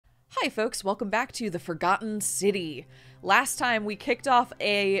Hi folks, welcome back to the Forgotten City. Last time we kicked off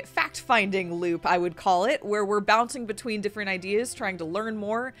a fact-finding loop, I would call it, where we're bouncing between different ideas, trying to learn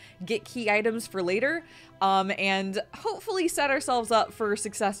more, get key items for later, and hopefully set ourselves up for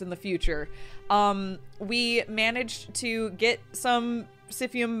success in the future. We managed to get some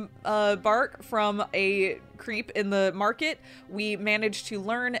Scythium bark from a creep in the market. We managed to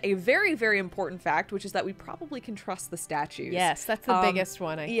learn a very, very important fact, which is that we probably can trust the statues. Yes, that's the biggest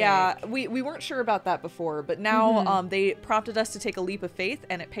one, I think. Yeah, we weren't sure about that before, but now they prompted us to take a leap of faith,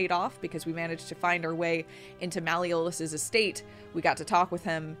 and it paid off because we managed to find our way into Malleolus's estate. We got to talk with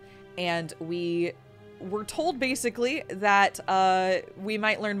him, and we were told basically that we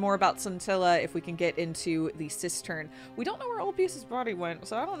might learn more about Scintilla if we can get into the cistern. We don't know where Ulpius's body went,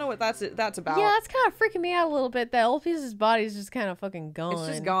 so I don't know what that's about. Yeah, that's kind of freaking me out a little bit. That Ulpius's body is just kind of fucking gone. It's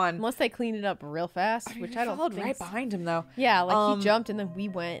just gone. Unless they cleaned it up real fast, which I don't followed think right behind him though. Yeah, like he jumped and then we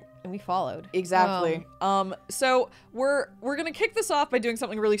went and we followed. Exactly. So we're gonna kick this off by doing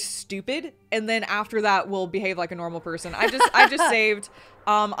something really stupid, and then after that we'll behave like a normal person. I just saved.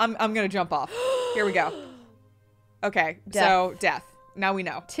 I'm gonna jump off. Here we go. Okay, Death. So death. Now we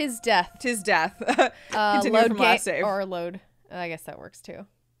know. Tis death. Tis death. Continue Load from last save. or load. I guess that works too.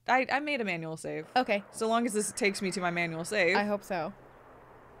 I made a manual save. Okay. So long as this takes me to my manual save. I hope so.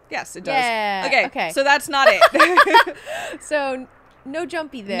 Yes, it does. Yeah. Okay. So that's not it. So no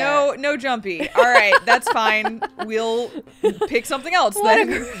jumpy there. No jumpy. All right, that's fine. We'll pick something else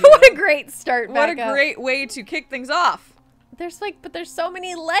then. What a great start. What a great way to kick things off. But there's so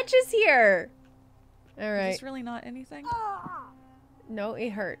many ledges here. All right. Is this really not anything? No, it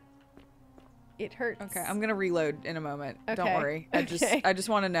hurt. It hurts. Okay, I'm gonna reload in a moment. Okay. Don't worry. I just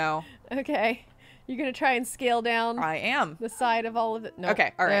want to know. Okay. You're gonna try and scale down I am. the side of all of it. No.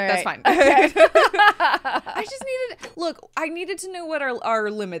 Okay, all right, that's fine. Okay. I just I needed to know what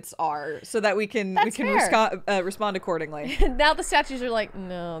our limits are so that we can respond accordingly. Now the statues are like,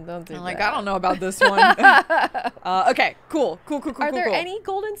 no, don't do I'm that. like, I don't know about this one. Okay, cool. Are there any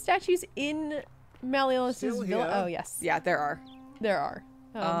golden statues in Malleolus's villa? Oh, yes. Yeah, there are. There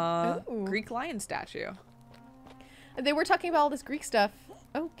are. Greek lion statue. They were talking about all this Greek stuff.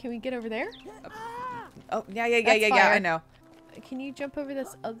 Oh, can we get over there? Oh, yeah, I know. Can you jump over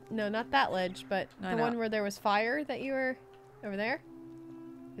this? No, not that ledge, but the one where there was fire that you were over there?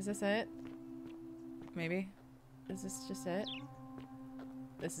 Is this it? Maybe. Is this just it?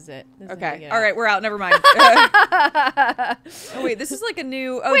 This is it. This Okay. Is all right, we're out. Never mind. Oh, wait, this is like a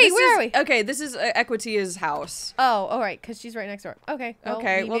new... Oh, wait, where are we? Okay, this is Equitia's house. Oh, all right, because she's right next door. Okay. Well,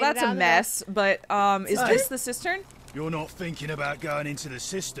 okay, well, that's a mess, but is this the cistern? You're not thinking about going into the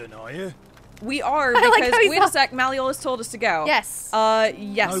cistern, are you? We are, because... wait a sec, Malleolus told us to go. Yes.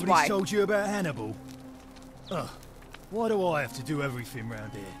 Yes, Nobody's why? told you about Hannibal? Ugh, why do I have to do everything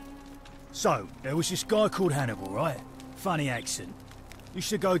round here? So, there was this guy called Hannibal, right? Funny accent. Used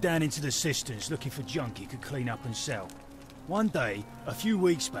to go down into the cisterns looking for junk he could clean up and sell. One day, a few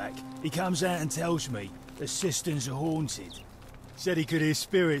weeks back, he comes out and tells me the cisterns are haunted. Said he could hear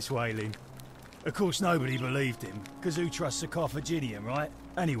spirits wailing. Of course, nobody believed him, because who trusts a Carthaginian, right?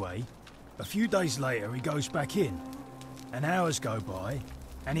 Anyway, a few days later, he goes back in. And hours go by,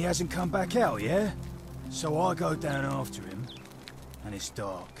 and he hasn't come back out, yeah? So I go down after him, and it's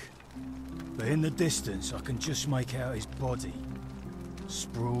dark. But in the distance, I can just make out his body,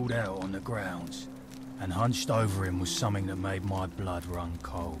 sprawled out on the ground, and hunched over him was something that made my blood run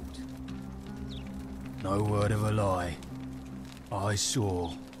cold. No word of a lie, I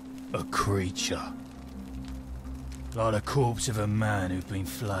saw a creature. Like the corpse of a man who'd been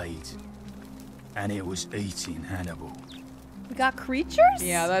flayed, and it was eating Hannibal. We got creatures?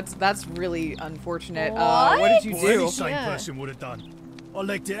 Yeah, that's really unfortunate. What? What did you Well, do? any sane person would have done. I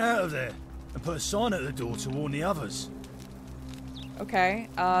legged it out of there and put a sign at the door to warn the others. Okay,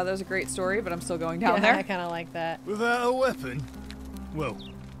 that was a great story, but I'm still going down there. I kind of like that. Without a weapon? Well,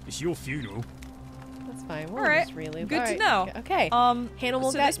 it's your funeral. That's fine. We'll All right, just really good to know. Okay.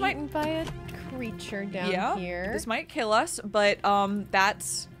 Hannibal so got this might eaten by a creature down here. This might kill us, but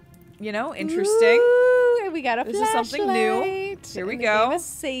that's, you know, interesting. Ooh, we got a This is something new. Here we go. The game is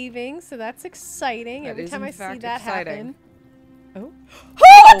saving, so that's exciting. Every time I see that happen. Oh. Oh,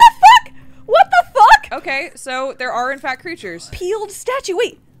 what the fuck? What the fuck? Okay, so there are in fact creatures. Peeled statue.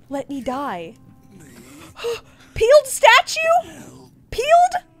 Wait, let me die. Peeled statue?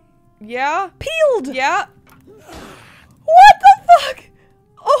 Peeled? Yeah. Peeled. Yeah. What the fuck?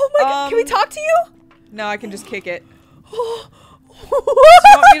 Oh my god. Can we talk to you? No, I can just kick it. What? Do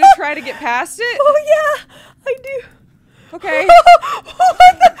you want me to try to get past it? Oh yeah, I do. Okay.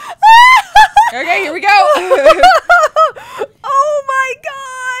 What the? Okay, here we go. Oh my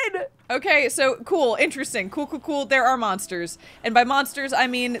god. Okay, so cool, interesting, cool. There are monsters, and by monsters I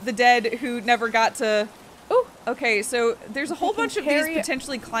mean the dead who never got to. Oh, okay. So there's a whole bunch of these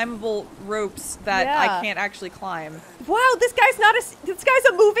potentially climbable ropes that I can't actually climb. Wow, this guy's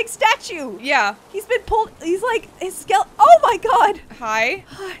a moving statue. Yeah, he's been pulled. He's like his skeleton. Oh my god. Hi.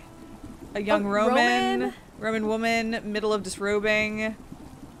 A young Roman woman, middle of disrobing.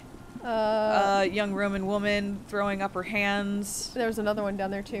 Young Roman woman throwing up her hands. There's another one down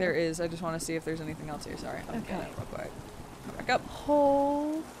there too. There is. I just want to see if there's anything else here. Sorry. Okay. Real quick. Come back up.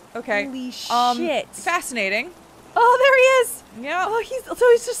 Holy shit. Fascinating. Oh, there he is. Yeah. Oh,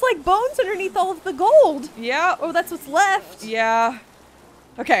 he's just like bones underneath all of the gold. Yeah. Oh, that's what's left. Yeah.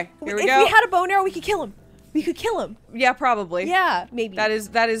 Okay. Here we go. If we had a bow and arrow, we could kill him. We could kill him. Yeah, probably. Yeah, maybe. That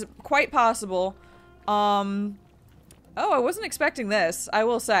is quite possible. Oh, I wasn't expecting this. I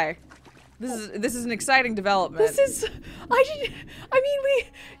will say. This is an exciting development. We saw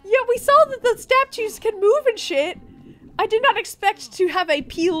that the statues can move and shit. I did not expect to have a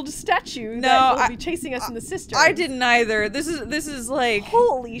peeled statue that will be chasing us in the cistern. I didn't either. This is like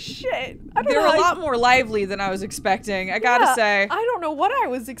holy shit. They're a lot more lively than I was expecting. I gotta say. I don't know what I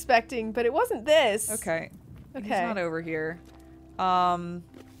was expecting, but it wasn't this. Okay. He's not over here.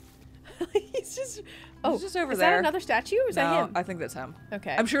 He's just over there. Is that another statue or is that him? I think that's him.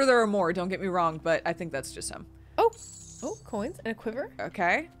 Okay. I'm sure there are more, don't get me wrong, but I think that's just him. Oh, coins and a quiver.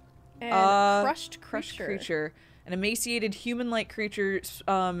 Okay. And crushed creature. An emaciated human-like creature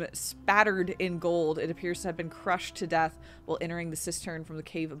spattered in gold. It appears to have been crushed to death while entering the cistern from the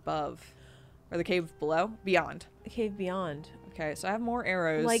cave above. Or the cave below? Beyond. The cave beyond. Okay, so I have more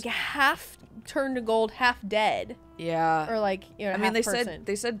arrows. Like half turned to gold, half dead. Yeah. Or like, you know, I mean,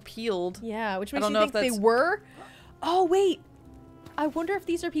 they said peeled. Yeah, which makes you think they were. Oh, wait. I wonder if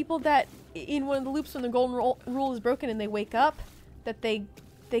these are people that in one of the loops when the golden rule is broken and they wake up, that they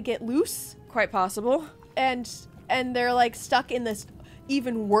get loose. Quite possible. And they're like stuck in this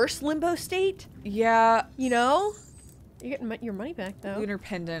even worse limbo state. Yeah. You know? You're getting your money back though. Lunar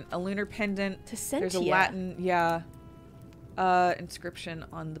pendant. A lunar pendant. To Sentia. There's a Latin, inscription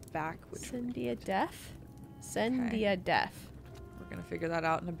on the back. Sendia Death? Sendia Death. We're gonna figure that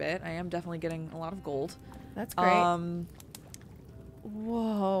out in a bit. I am definitely getting a lot of gold. That's great.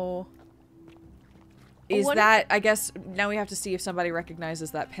 Whoa. Is that, I guess, now we have to see if somebody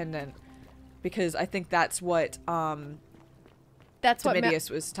recognizes that pendant. Because I think that's what Domitius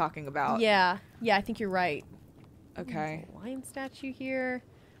was talking about. Yeah, I think you're right. Okay. There's a lion statue here.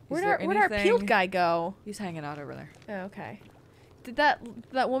 Where'd our peeled guy go? He's hanging out over there. Oh, okay. Did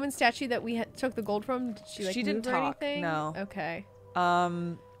that woman statue that we took the gold from? Did she like she didn't move or talk. anything? No. Okay.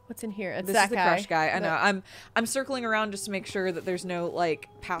 What's in here? It's this that is the guy. crush guy. I know. I'm circling around just to make sure that there's no like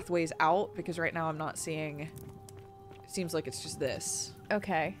pathways out because right now I'm not seeing. It seems like it's just this.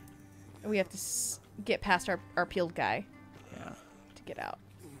 Okay. We have to get past our peeled guy. Yeah. To get out.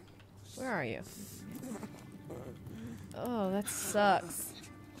 Where are you? Oh, that sucks.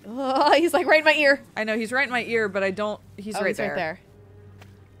 Oh, he's like right in my ear. I know he's right in my ear, but I don't. He's right there. Right there.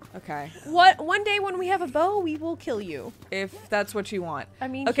 Okay. One day when we have a bow, we will kill you. If that's what you want. I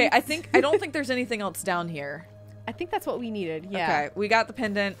mean. Okay. I don't think there's anything else down here. I think that's what we needed. Yeah. Okay. We got the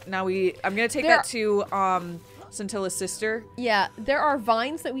pendant. Now I'm gonna take that to Scintilla's sister. Yeah, there are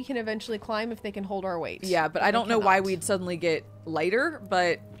vines that we can eventually climb if they can hold our weight. Yeah, but I don't know why we'd suddenly get lighter,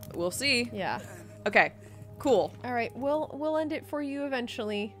 but we'll see. Yeah. Okay. Cool. All right, we'll end it for you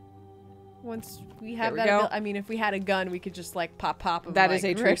eventually. Once we have that, I mean, if we had a gun, we could just like pop. That is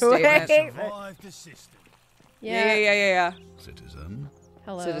a true statement. Yeah. Citizen.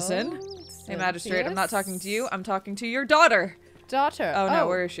 Hello. Citizen. Hey, magistrate. I'm not talking to you. I'm talking to your daughter. Daughter. Oh no,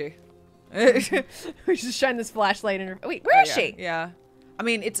 where is she? We just shine this flashlight in her. Wait, where is she? Yeah. I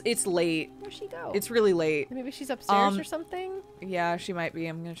mean, it's late. Where'd she go? It's really late. Maybe she's upstairs or something? Yeah, she might be.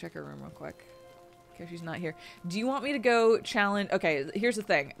 I'm gonna check her room real quick. Okay, she's not here. Do you want me to go challenge... Okay, here's the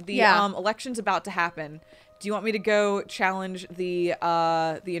thing. The election's about to happen. Do you want me to go challenge the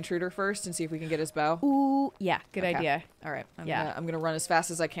intruder first and see if we can get his bow? Ooh, yeah, good idea. All right, I'm gonna run as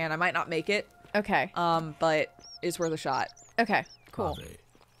fast as I can. I might not make it. Okay. But it's worth a shot. Okay, cool.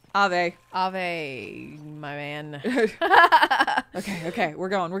 Ave, my man. Okay, we're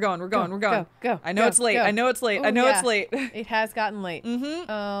going. Go. I know it's late. Go. I know it's late. Ooh, I know it's late. It has gotten late.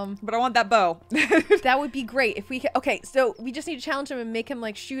 Mm-hmm. But I want that bow. That would be great if we could. Okay, so we just need to challenge him and make him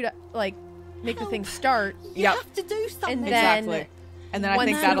like shoot, like make the thing start. You have to do something. And then, exactly. And then I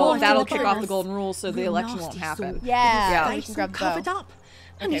think that'll kick off the golden rule, so the election won't happen. Yeah. We can grab the bow. Covered up.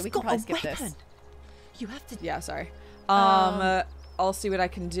 Okay, we can probably skip this. You have to. Yeah, sorry. I'll see what I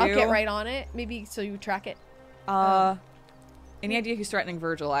can do. I'll get right on it. Maybe so you track it. Any idea who's threatening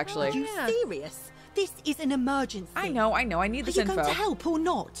Virgil, actually? Are you serious? This is an emergency. I know. I need this info. Are you info. going to help or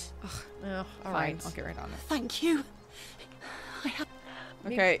not? Oh, all Fine, right. I'll get right on it. Thank you. I have...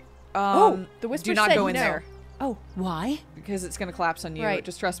 Okay, the whisper do not said go in no. there. Oh, Why? Because it's gonna collapse on you. Right.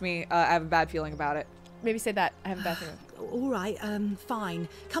 Just trust me, I have a bad feeling about it. maybe say that. I have a bad feeling. All right, fine.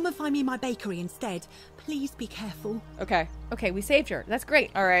 Come and find me in my bakery instead. Please be careful. Okay. Okay, we saved her. That's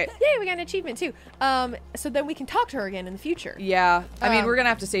great. All right. Yay, we got an achievement too. So then we can talk to her again in the future. Yeah. I mean, we're gonna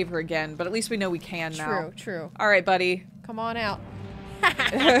have to save her again, but at least we know we can now. True. All right, buddy. Come on out.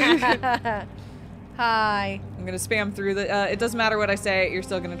 Hi. I'm gonna spam through the. It doesn't matter what I say. You're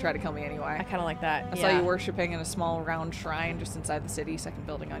still gonna try to kill me anyway. I kind of like that. I saw you worshiping in a small round shrine just inside the city, second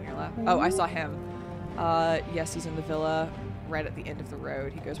building on your left. Oh, I saw him. Yes, he's in the villa right at the end of the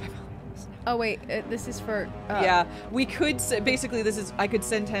road. He goes by. Oh wait, this is for. Yeah, we could basically this is. I could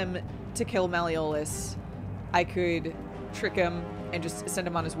send him to kill Malleolus. I could trick him and just send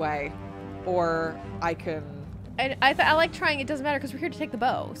him on his way, or I can. And I like trying. It doesn't matter because we're here to take the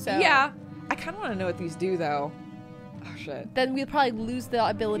bow. So Yeah, I kind of want to know what these do though. Oh shit. then we'll probably lose the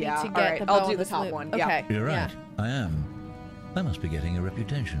ability Yeah, to get alright, the bow. I'll do on the this top loop. one, yeah. Okay. You're right. Yeah. I am. I must be getting a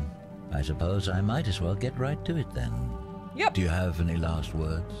reputation. I suppose I might as well get right to it then. Yep. Do you have any last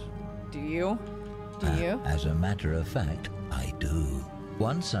words? Do you? Do you? As a matter of fact, I do.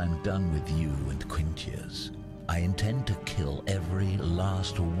 Once I'm done with you and Quintius, I intend to kill every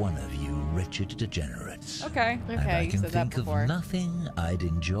last one of you wretched degenerates. Okay. And Okay, I you can said that think of before. nothing I'd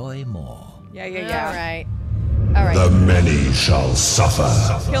enjoy more. Yeah. All right. All right. The many shall suffer.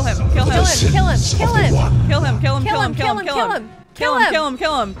 Kill him. Kill him. Kill him. Kill him. Kill him. Kill him. Kill Kill him. him. Kill him. Kill him. Kill him. Kill him.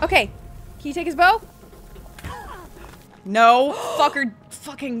 Kill him. Okay. Can you take his bow? No. Fucker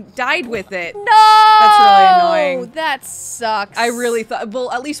fucking died with it. No. That's really annoying. That sucks. I really thought.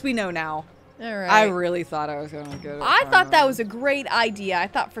 Well, at least we know now. All right. I really thought I was gonna get it. I thought that was a great idea. I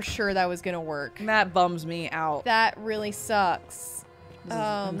thought for sure that was gonna work. That bums me out. That really sucks.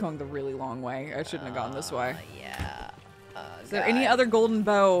 I'm going the really long way. I shouldn't have gone this way. Yeah. Is there any other golden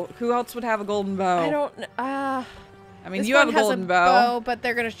bow? Who else would have a golden bow? I don't. I mean, This you have a one has golden bow. but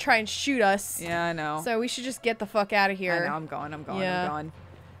they're gonna try and shoot us. Yeah, I know. So we should just get the fuck out of here. I know. I'm going. Yeah. I'm going.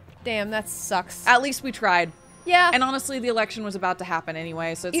 Damn, that sucks. At least we tried. Yeah. And honestly, the election was about to happen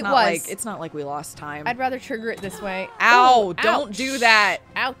anyway, so it's not like we lost time. I'd rather trigger it this way. Ow! Ooh, Don't ouch. do that.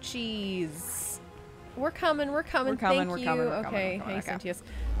 Ouchies. We're coming. We're coming. We're coming, Thank we're you. coming, we're coming, Okay. we're coming, Hey, okay. Sentius.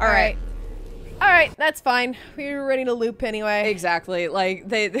 All right. All right. That's fine. We're ready to loop anyway. Exactly. Like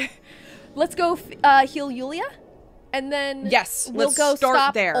they Let's go heal Yulia, and then Yes, we'll let's go start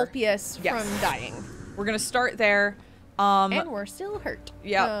stop there. Ulpius Yes. from dying. we're gonna start there. And we're still hurt.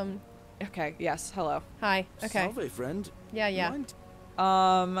 Yeah. Okay. Yes. Hello. Hi. Okay. Salve, friend. Yeah. Mind?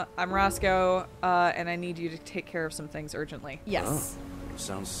 I'm Roscoe, and I need you to take care of some things urgently. Yes.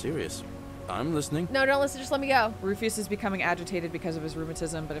 Sounds serious. I'm listening. No, don't listen. Just let me go. Rufus is becoming agitated because of his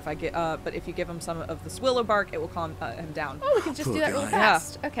rheumatism, but if you give him some of the swallow bark, it will calm him down. Oh, we can just Poor do that real guy.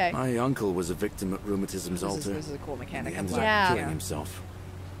 fast. Okay. My uncle was a victim at rheumatism's This altar. is a cool mechanic. He I'm ended glad. up Yeah. killing himself.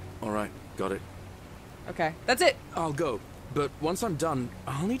 All right, got it. Okay, that's it. I'll go. But once I'm done,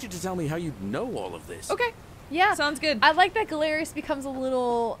 I'll need you to tell me how you know all of this. Okay, Yeah. sounds good. I like that Galerius becomes a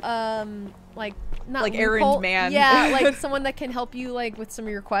little, like, not Like loophole- errand man. Yeah, like someone that can help you, like, with some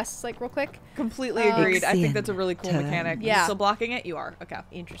of your quests, like, real quick. Completely agreed. I think that's a really cool Excellent. mechanic. Yeah. You still blocking it? You are. Okay.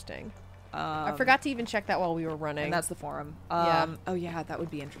 Interesting. I forgot to even check that while we were running. And that's the forum. Yeah. Oh yeah, that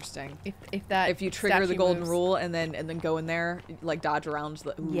would be interesting. If If you trigger the statue golden moves. rule and then go in there, like dodge around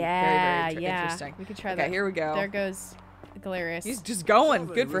the. Ooh, Yeah, very yeah. interesting. We could try okay, that. here we go. There goes Galerius. He's just going.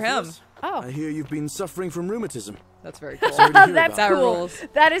 Salve, Good for him. Rufus. Oh. I hear you've been suffering from rheumatism. That's very cool. Sorry to hear That's about That cool. rules.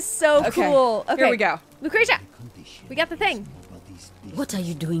 That is so Okay, cool. Okay. here we go. Lucretia, we got the thing. What are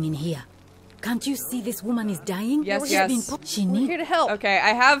you doing in here? Can't you see this woman is dying? Yes, She's yes. She We're needs. here to help. Okay,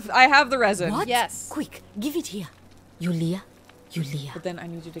 I have the resin. What? Yes. Quick, give it here. Yulia. But then I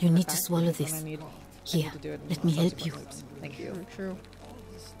need you to. You give it need to back swallow because then this. I need Here, to do it in let me help subsequent you. loops. Thank you. True.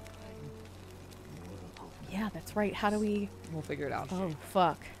 Yeah, that's right. How do we... We'll figure it out. Oh,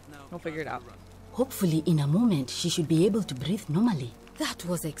 fuck. We'll figure it out. Hopefully, in a moment, she should be able to breathe normally. That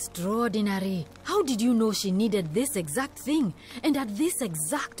was extraordinary. How did you know she needed this exact thing? And at this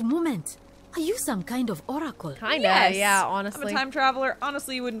exact moment? Are you some kind of oracle? Kinda, Yes. yeah, I'm honestly. a time traveler.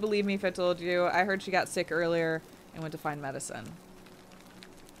 Honestly, you wouldn't believe me if I told you. I heard she got sick earlier and went to find medicine.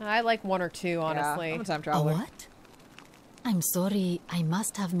 I like one or two, honestly. Yeah, I'm a time A traveler. what? I'm sorry, I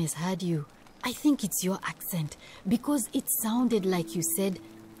must have misheard you. I think it's your accent, because it sounded like you said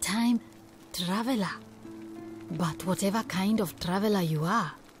time traveler. But whatever kind of traveler you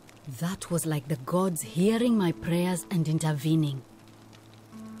are, That was like the gods hearing my prayers and intervening.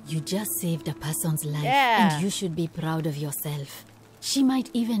 You just saved a person's life, and you should be proud of yourself. She might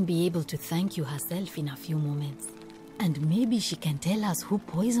even be able to thank you herself in a few moments. And maybe she can tell us who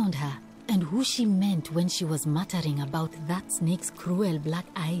poisoned her, and who she meant when she was muttering about that snake's cruel black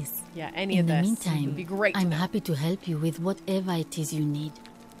eyes. Yeah, any of this. In the meantime, would be great I'm happy to help you with whatever it is you need.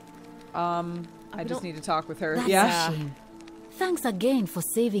 I just need to talk with her. That's a shame. Thanks again for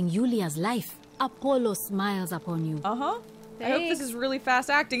saving Yulia's life. Apollo smiles upon you. Uh-huh. I hope this is really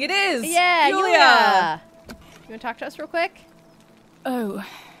fast acting. It is! Yeah, Yulia! You want to talk to us real quick? Oh,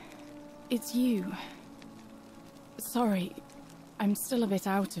 it's you. Sorry, I'm still a bit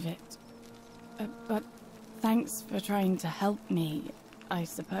out of it. But thanks for trying to help me, I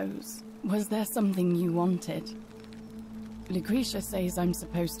suppose. Was there something you wanted? Lucretia says I'm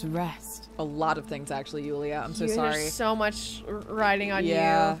supposed to rest. A lot of things, actually, Yulia. I'm so sorry. There's so much riding on you.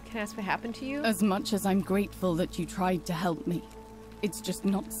 Can I ask what happened to you? As much as I'm grateful that you tried to help me, it's just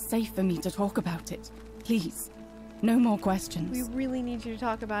not safe for me to talk about it. Please, no more questions. We really need you to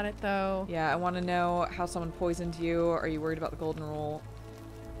talk about it, though. Yeah, I want to know how someone poisoned you. Are you worried about the golden rule?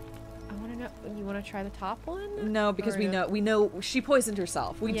 I want to know. You want to try the top one? No, because we know she poisoned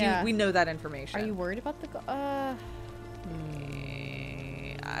herself. We know that information. Are you worried about the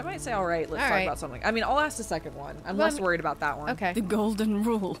I might say, all right, let's talk about something. I mean, I'll ask the second one. I'm less worried about that one. Okay. The golden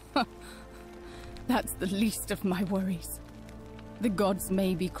rule. That's the least of my worries. The gods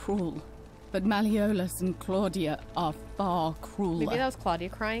may be cruel, but Malleolus and Claudia are far crueler. Maybe that was Claudia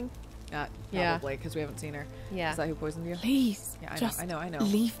crying? Probably, because we haven't seen her. Yeah. Is that who poisoned you? Please, yeah, I know.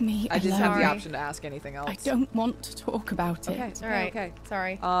 Leave me I didn't alone. have the option to ask anything else. I don't want to talk about it. All right. Okay.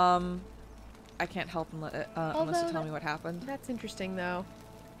 Sorry. I can't help unless you tell me what happened. That's interesting, though.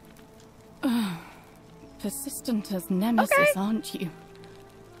 Persistent as Nemesis, aren't you?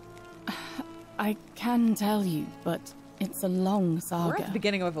 I can tell you, but it's a long saga. We're at the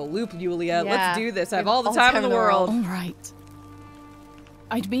beginning of a loop, Yulia. Yeah. Let's do this. I have all the time in the world. All right.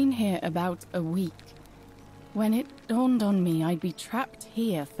 I'd been here about a week when it dawned on me I'd be trapped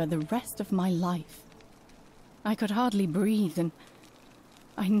here for the rest of my life. I could hardly breathe, and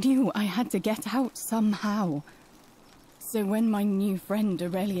I knew I had to get out somehow. So when my new friend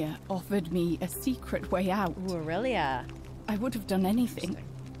Aurelia offered me a secret way out... Ooh, Aurelia. I would have done anything.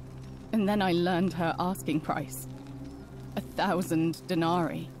 And then I learned her asking price. 1,000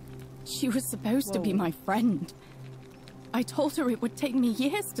 denarii. She was supposed to be my friend. I told her it would take me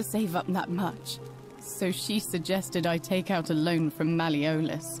years to save up that much. So she suggested I take out a loan from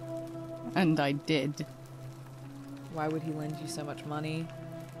Malleolus. And I did. Why would he lend you so much money?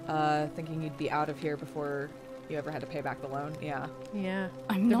 Thinking you'd be out of here before you ever had to pay back the loan? Yeah. Yeah.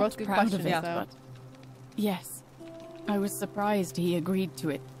 I'm They're not both good proud of it, though. but... Yes. I was surprised he agreed to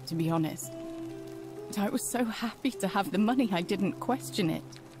it, to be honest. I was so happy to have the money I didn't question it.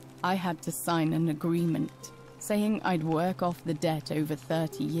 I had to sign an agreement, saying I'd work off the debt over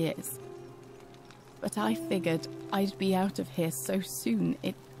 30 years. But I figured I'd be out of here so soon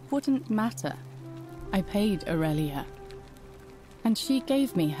it wouldn't matter. I paid Aurelia. And she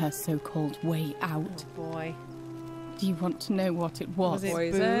gave me her so-called way out. Oh boy. Do you want to know what it was? Was it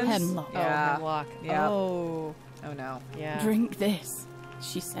Poison? Hemlock. Oh, hemlock. Yeah. Oh. Oh no. Yeah. Drink this,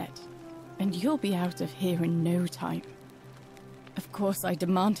 she said, and you'll be out of here in no time. Of course, I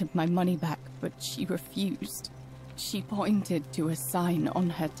demanded my money back, but she refused. She pointed to a sign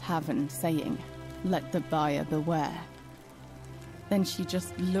on her tavern saying, "Let the buyer beware." Then she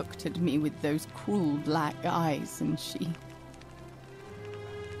just looked at me with those cruel black eyes and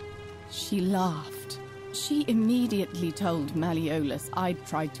she laughed. She immediately told Malleolus I'd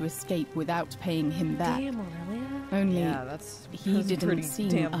tried to escape without paying him back. Damn, Aurelia. Only he that's didn't pretty seem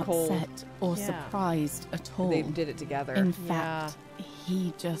damn upset cold. or surprised at all. They did it together. In fact,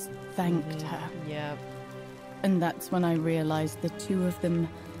 he just thanked her. Yeah. And that's when I realized the two of them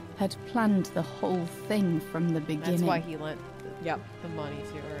had planned the whole thing from the beginning. That's why he lent Yep. the money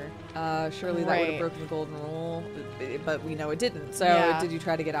to her. Surely that would have broken the golden rule, but we know it didn't. So did you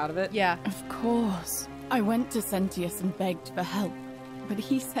try to get out of it? Yeah. Of course. I went to Sentius and begged for help, but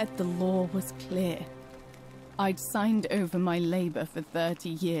he said the law was clear. I'd signed over my labor for 30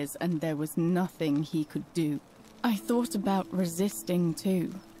 years and there was nothing he could do. I thought about resisting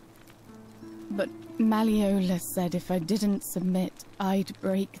too. But Malleolus said if I didn't submit, I'd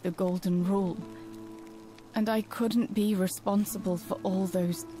break the golden rule. And I couldn't be responsible for all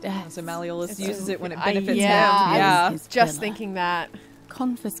those deaths. So Malleolus uses it when it benefits him. Yeah, I was just killer. thinking that.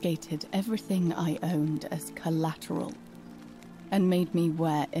 Confiscated everything I owned as collateral. And made me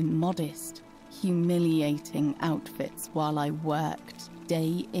wear immodest, humiliating outfits while I worked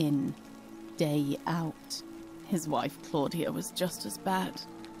day in, day out. His wife, Claudia, was just as bad.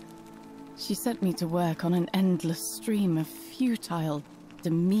 She sent me to work on an endless stream of futile,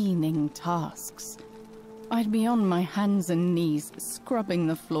 demeaning tasks. I'd be on my hands and knees, scrubbing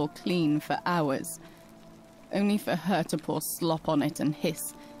the floor clean for hours, only for her to pour slop on it and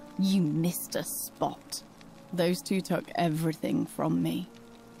hiss, "You missed a spot." Those two took everything from me.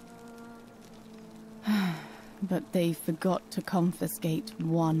 But they forgot to confiscate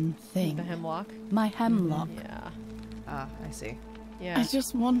one thing. The hemlock? My hemlock. Yeah. Ah, I see. Yeah. I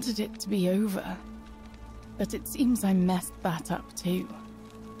just wanted it to be over. But it seems I messed that up too.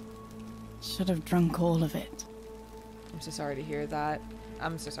 Should have drunk all of it. I'm so sorry to hear that.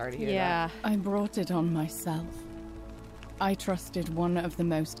 I'm so sorry to hear Yeah. I brought it on myself. I trusted one of the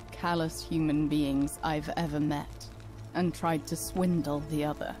most callous human beings I've ever met, and tried to swindle the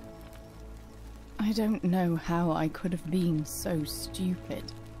other. I don't know how I could have been so stupid.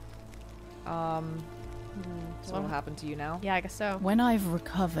 that. So what'll happen to you now? Yeah, I guess so. When I've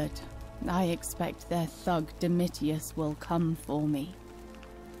recovered, I expect their thug Domitius will come for me.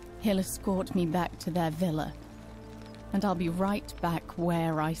 He'll escort me back to their villa, and I'll be right back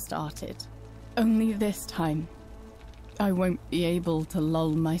where I started. Only this time, I won't be able to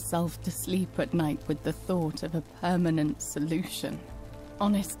lull myself to sleep at night with the thought of a permanent solution.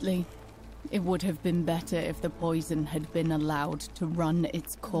 Honestly, it would have been better if the poison had been allowed to run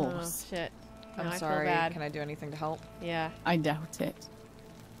its course. Oh, shit. I'm Now I sorry. feel bad. Can I do anything to help? Yeah. I doubt it.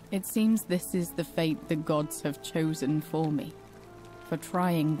 It seems this is the fate the gods have chosen for me, for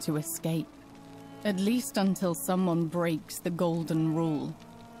trying to escape. At least until someone breaks the golden rule.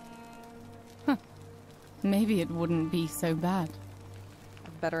 Maybe it wouldn't be so bad. A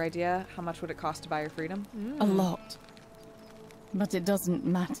better idea? How much would it cost to buy your freedom? A lot. But it doesn't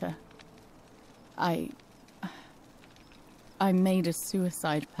matter. I made a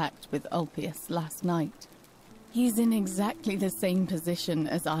suicide pact with Ulpius last night. He's in exactly the same position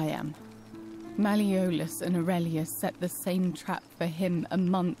as I am. Malleolus and Aurelius set the same trap for him a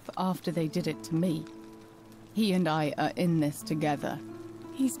month after they did it to me. He and I are in this together.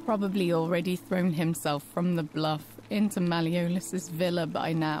 He's probably already thrown himself from the bluff into Malleolus's villa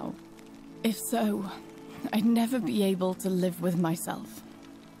by now. If so, I'd never be able to live with myself,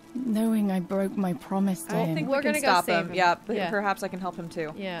 knowing I broke my promise to him. I think We're we can gonna go stop save him. him. Yeah, Yeah. perhaps I can help him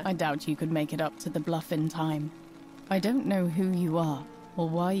too. Yeah. I doubt you could make it up to the bluff in time. I don't know who you are, or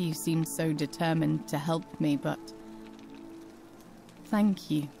why you seem so determined to help me, but thank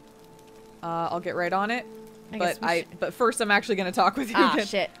you. I'll get right on it. I guess But first, I'm actually going to talk with you Ah, again.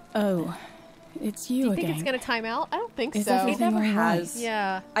 shit. Oh, it's you Do you again. think it's gonna time out? I don't think Is so. everything It never all right? has.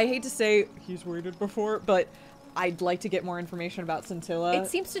 Yeah. I hate to say he's waited before, but I'd like to get more information about Scintilla. It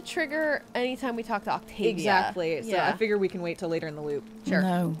seems to trigger anytime we talk to Octavia. Exactly. So Yeah. I figure we can wait till later in the loop. Sure.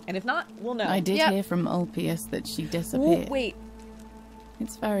 No. And if not, we'll know. I did Yep. hear from Ulpius that she Ooh, disappeared. wait.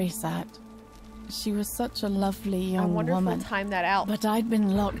 It's very sad. She was such a lovely I young wonder if woman. we'll time that out. But I'd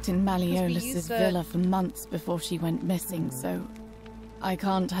been locked in used Malleolus's the- villa for months before she went missing, so I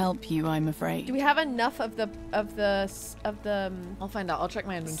can't help you, I'm afraid. Do we have enough of the I'll find out. I'll check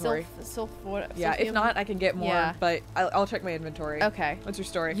my inventory. Yeah, if not, I can get more, Yeah. but I'll check my inventory. Okay. What's your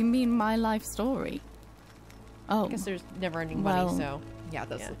story? You mean my life story? Oh, I guess there's never-ending Well, money, so Yeah,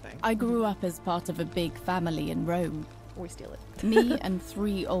 that's Yeah. the thing. I grew up as part of a big family in Rome. we steal it. Me and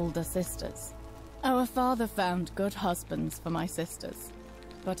 3 older sisters. Our father found good husbands for my sisters,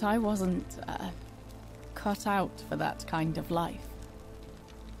 but I wasn't cut out for that kind of life.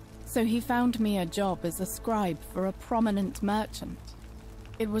 So he found me a job as a scribe for a prominent merchant.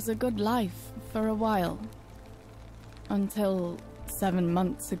 It was a good life for a while, until 7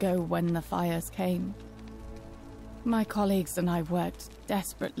 months ago when the fires came. My colleagues and I worked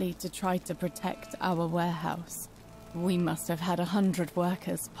desperately to try to protect our warehouse. We must have had 100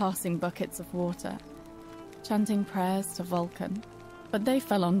 workers passing buckets of water, chanting prayers to Vulcan, but they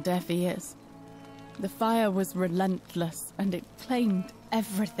fell on deaf ears. The fire was relentless, and it claimed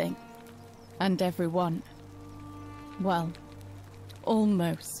everything and everyone. Well,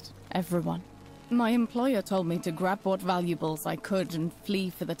 almost everyone. My employer told me to grab what valuables I could and flee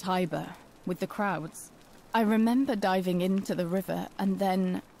for the Tiber with the crowds. I remember diving into the river, and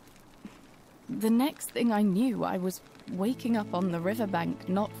then the next thing I knew, I was waking up on the riverbank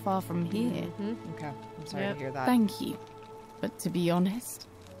not far from here. Okay, I'm sorry Yep. to hear that. Thank you. But to be honest,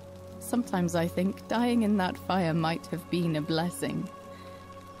 sometimes I think dying in that fire might have been a blessing,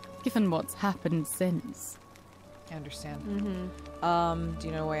 given what's happened since. I understand. Mm-hmm. Do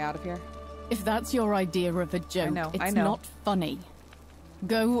you know a way out of here? If that's your idea of a joke, I it's know. not funny.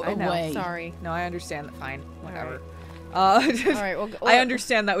 Go I know. away. Sorry. No, I understand that. Fine, whatever. Alright. All right, well, I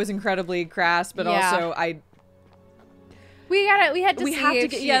understand that was incredibly crass, but also we had to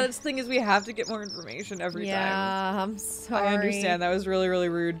yeah, this thing is we have to get more information every time. Yeah, I'm sorry. I understand that was really, really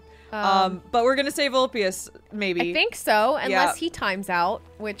rude. But we're gonna save Ulpius, maybe. I think so, unless he times out,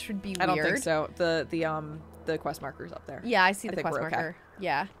 which would be weird. I don't think so. The quest marker's up there. Yeah, I see the quest marker. Okay.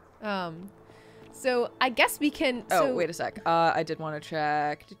 Yeah. So I guess we can. Oh, wait a sec. I did want to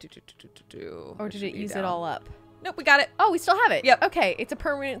check. Or did it use it all up? Nope, we got it. Oh, we still have it. Yep. Okay, it's a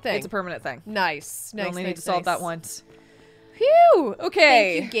permanent thing. It's a permanent thing. Nice. We only need to solve that once. Phew.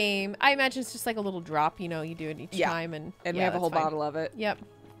 Okay. Thank you, game. I imagine it's just like a little drop. You know, you do it each time, and we have a whole bottle of it. Yep.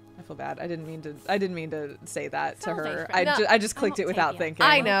 I feel bad. I didn't mean to say that to her. I just clicked it without thinking.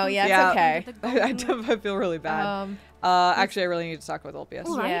 I know. Yeah, it's okay. I feel really bad. Actually, I really need to talk with Ulpius.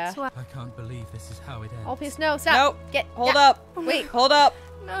 Yeah. I can't believe this is how it ends. Ulpius, no, stop. Nope. Hold up. Wait. Hold up.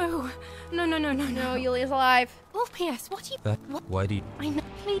 No, Yulia's alive. Ulpius, what do you... Why do you... I know,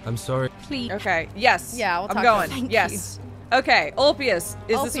 please. I'm sorry. Please. Okay. Yes. Yeah, we'll talk I'm going. Thank yes. You. Okay. Ulpius.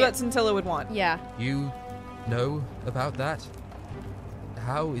 Is this what Scintilla would want? Yeah. You know about that?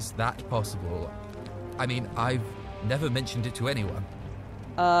 How is that possible? I mean, I've never mentioned it to anyone.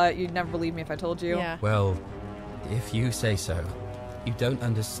 You'd never believe me if I told you. Yeah. Well, if you say so. You don't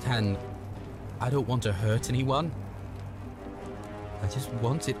understand. I don't want to hurt anyone. I just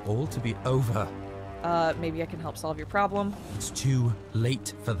want it all to be over. Maybe I can help solve your problem. It's too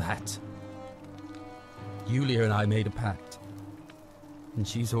late for that. Yulia and I made a pact. And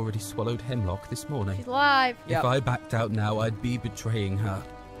she's already swallowed hemlock this morning. She's alive. If I backed out now, I'd be betraying her.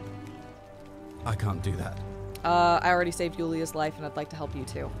 I can't do that. I already saved Yulia's life, and I'd like to help you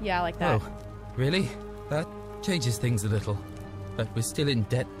too. Yeah, I like that. Oh, really? That changes things a little. But we're still in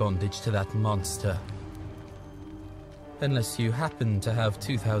debt bondage to that monster. Unless you happen to have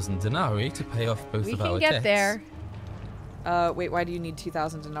 2,000 denarii to pay off both of our debts. We can get there. Wait, why do you need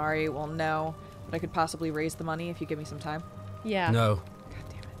 2,000 denarii? Well, no. But I could possibly raise the money if you give me some time. Yeah. No. God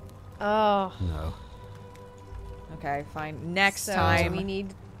damn it. Oh. No. Okay, fine. Next time. We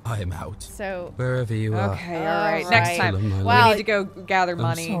need... I'm out. So... Wherever you are. Okay, alright. Next time. Wow. We need to go gather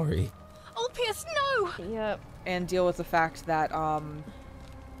money. I'm sorry. Ulpius, no! Yep. And deal with the fact that, I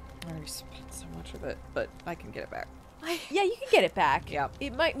already spent so much of it, but I can get it back. Yeah, you can get it back. Yep.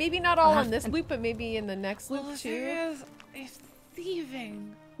 It might, maybe not all in this loop, but maybe in the next loop too. If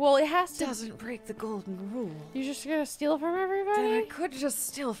thieving Well, it has to. doesn't break the golden rule, You're just gonna steal from everybody? then I could just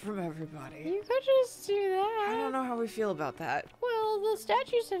steal from everybody. You could just do that. I don't know how we feel about that. Well, the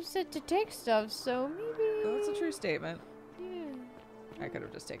statues have said to take stuff, so maybe. That's a true statement. Yeah. I could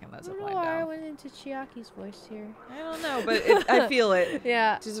have just taken that I zip don't line know why I down. went into Chiaki's voice here. I don't know, but I feel it.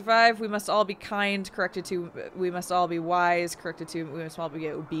 Yeah. To survive, we must all be kind, corrected to, we must all be wise, corrected to, we must all be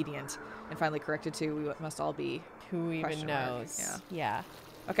obedient, and finally corrected to, we must all be... Who even knows? Yeah.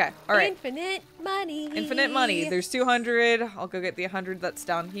 Okay, alright. Infinite money. Infinite money. There's 200. I'll go get the 100 that's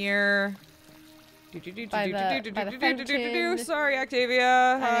down here. By the fountain. Sorry,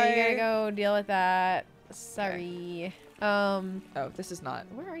 Octavia. Hi. You gotta go deal with that. Sorry. Oh, this is not.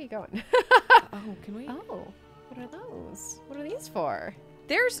 Where are you going? Oh, can we? Oh, what are those? What are these for?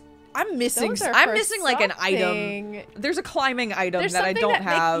 I'm missing. Those are I'm for missing like an something. item. There's a climbing item There's that I don't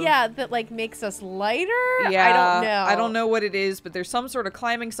have. that like makes us lighter. Yeah, I don't know. I don't know what it is, but there's some sort of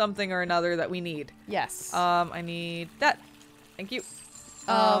climbing something or another that we need. Yes. I need that. Thank you.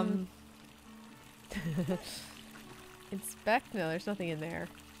 Inspect? No, there's nothing in there.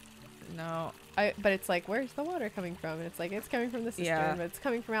 No. But it's like, where's the water coming from? And it's like, it's coming from the cistern, Yeah. but it's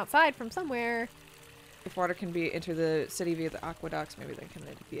coming from outside from somewhere. If water can be enter the city via the aqueducts, maybe they can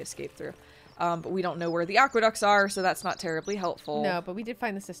be escaped through. But we don't know where the aqueducts are, so that's not terribly helpful. No, but we did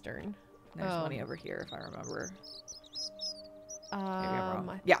find the cistern. There's money over here, if I remember. Maybe I'm wrong.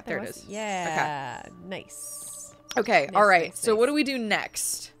 I Yeah, think there it was- is. Yeah. Nice. Okay, Nice, all right. nice, So nice. what do we do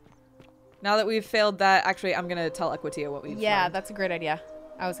next? Now that we've failed that, actually, I'm gonna tell Equitia what we've Yeah, learned. that's a great idea.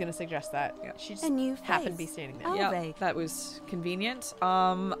 I was gonna suggest that. Yeah. She just A new happened to be face. standing there. Oh. Yeah, that was convenient.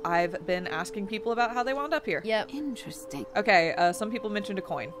 I've been asking people about how they wound up here. Yep. Interesting. Okay, some people mentioned a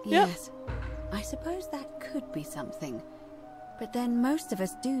coin. Yes. I suppose that could be something. But then most of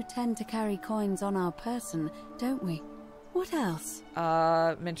us do tend to carry coins on our person, don't we? What else?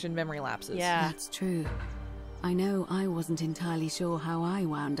 Mentioned memory lapses. Yeah. That's true. I know I wasn't entirely sure how I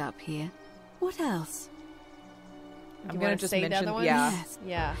wound up here. What else? I'm You gonna wanna just say the mention, other ones? yeah. Yes.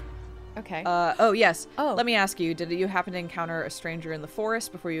 Yeah. Okay. Oh, yes. Oh. Let me ask you, did you happen to encounter a stranger in the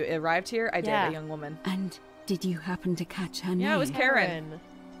forest before you arrived here? I Yeah. did, a young woman. And did you happen to catch her name? Yeah, it was Karen.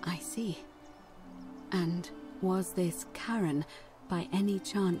 I see. And was this Karen, by any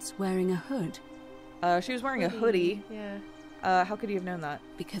chance, wearing a hood? She was wearing a hoodie. Yeah. How could you have known that?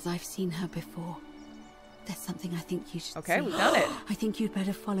 Because I've seen her before. There's something I think you should Okay, see. we've done it. I think you'd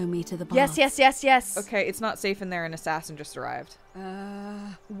better follow me to the bar. Yes, yes, yes, yes. Okay, it's not safe in there. An assassin just arrived.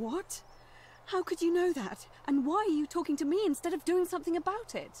 What? How could you know that? And why are you talking to me instead of doing something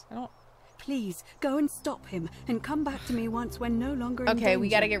about it? I don't... Please, go and stop him, and come back to me once we're no longer in danger. Okay, we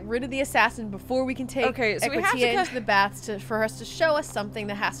gotta get rid of the assassin before we can take Equitia into the baths for us to show us something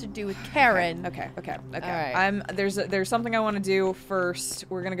that has to do with Karen. Okay. All right. There's something I want to do first.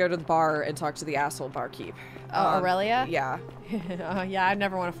 We're gonna go to the bar and talk to the asshole barkeep. Aurelia? Yeah. Yeah, I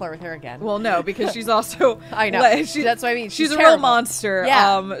never want to flirt with her again. Well, no, because she's also... I know. That's what I mean. She's a terrible. real monster.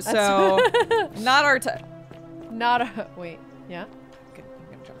 Yeah. So, not our type. Not a... Wait. Yeah? I'm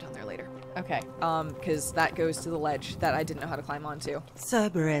gonna jump down there later. Okay. Because that goes to the ledge that I didn't know how to climb onto.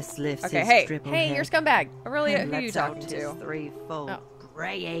 Cerberus lifts Okay, his hey. dribble Hey, head you're scumbag. Aurelia, and who are you lets talking out to? his threefold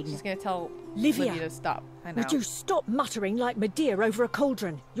braying. She's gonna tell Livia. Livia to stop. I know. Would you stop muttering like Medea over a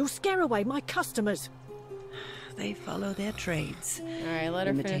cauldron? You'll scare away my customers. They follow their trades. All right, let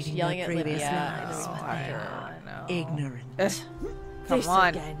her finish imitating yelling their at previous Livia. lives. I know. Ignorant. Come This on.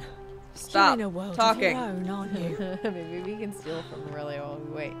 again. Stop You're in a world talking. of your own, aren't you? Maybe we can steal from Aurelia while we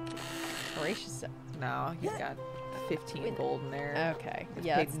wait. Gracious. No, he's got 15 gold in there. Okay. He's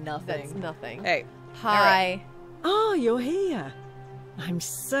Yeah, paid nothing. That's nothing. Hey. Hi. Oh, you're here. I'm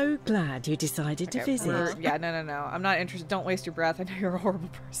so glad you decided to visit. Yeah, no. I'm not interested. Don't waste your breath. I know you're a horrible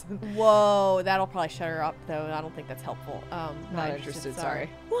person. Whoa, that'll probably shut her up, though. I don't think that's helpful. Not interested, sorry.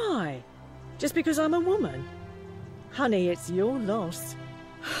 Why? Just because I'm a woman? Honey, it's your loss.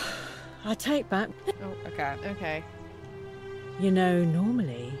 I take back... Oh, okay. Okay. You know,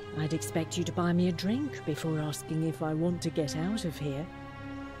 normally, I'd expect you to buy me a drink before asking if I want to get out of here.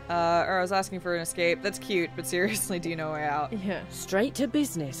 Or I was asking for an escape. That's cute, but seriously, do you know a way out? Yeah. Straight to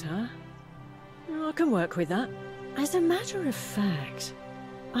business, huh? I can work with that. As a matter of fact,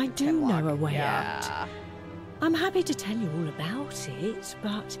 I do know a way out. I'm happy to tell you all about it,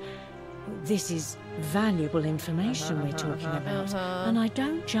 but this is valuable information we're talking about, and I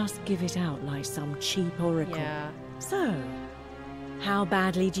don't just give it out like some cheap oracle. Yeah. So, how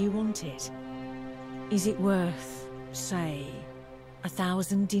badly do you want it? Is it worth, say,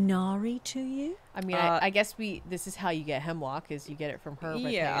 1,000 denarii to you? I mean, I guess this is how you get hemlock, is you get it from her by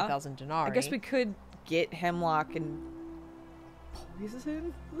paying 1,000 denarii. I guess we could get hemlock and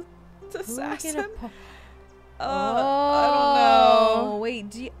poison the assassin. I don't know.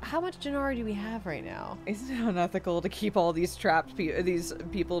 Wait, how much denarii do we have right now? Isn't it unethical to keep all these these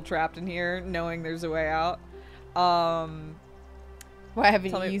people trapped in here, knowing there's a way out? Why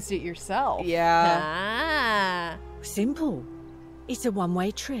haven't you used it yourself? Yeah. Simple. It's a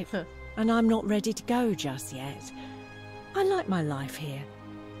one-way trip, and I'm not ready to go just yet. I like my life here.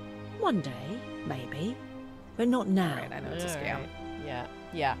 One day, maybe, but not now. Right, I know it's a scam. Right.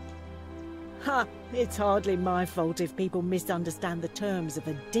 Yeah. Ha! It's hardly my fault if people misunderstand the terms of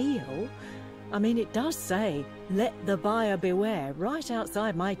a deal. I mean, it does say, "Let the buyer beware," right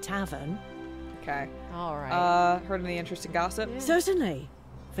outside my tavern. Okay. All right. Heard any interesting gossip? Yeah. Certainly.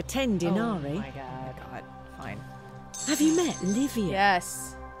 For 10 denarii. Oh my god. Fine. Have you met Livia?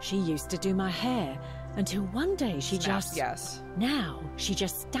 Yes. She used to do my hair until one day she just... Yes. Now, she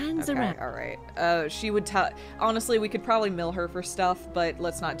just stands around. All right. She would tell... Honestly, we could probably mill her for stuff, but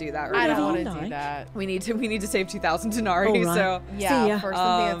let's not do that right I now. don't want to do that. We need to save 2,000 denarii, right. so... Yeah, for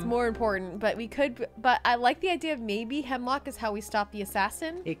something that's more important. But we could... But I like the idea of maybe hemlock is how we stop the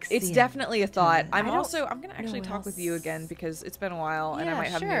assassin. It's definitely a thought. I'm going to actually talk with you again because it's been a while and I might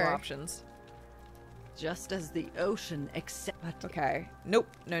have new options. Just as the ocean accepts. Okay. Nope.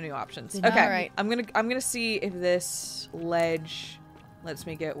 No new options. All Okay. right. I'm gonna see if this ledge lets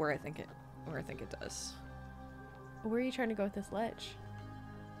me get where I think it does. Where are you trying to go with this ledge?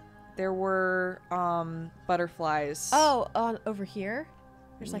 There were butterflies. Oh, over here.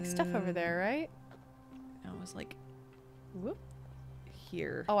 There's like stuff over there, right? No, it was like whoop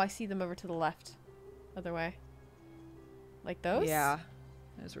here. Oh, I see them over to the left. Other way. Like those? Yeah.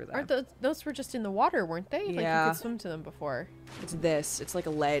 Those were there. Those were just in the water, weren't they? Like you could swim to them before. It's this. It's like a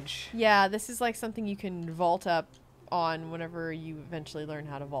ledge. Yeah, this is like something you can vault up on whenever you eventually learn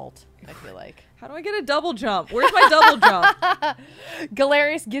how to vault, I feel like. How do I get a double jump? Where's my double jump?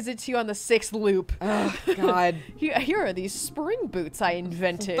 Galerius gives it to you on the 6th loop. Oh, God. Here are these spring boots I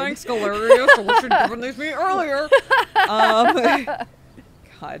invented. Thanks, Galerius. I wish you'd given these me earlier.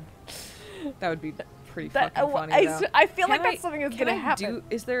 God. That would be pretty fucking funny, I feel like that's something that's gonna happen.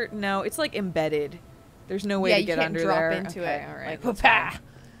 Is there... No, it's like embedded. There's no way to get under there. Yeah, you can't drop into it. All right. Like,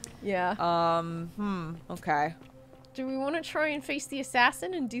 yeah. Okay. Do we want to try and face the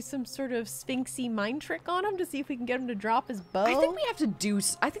assassin and do some sort of sphinxy mind trick on him to see if we can get him to drop his bow? I think we have to do...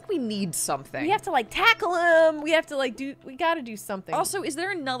 I think we need something. We have to, like, tackle him. We have to, like, do... We gotta do something. Also, is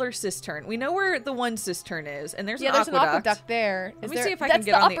there another cistern? We know where the one cistern is, and there's an there's aqueduct. an aqueduct there. Let me see if I can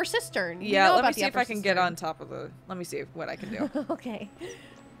get That's on the upper cistern. Yeah, let me see if I can get on top of the... Let me see what I can do. Okay.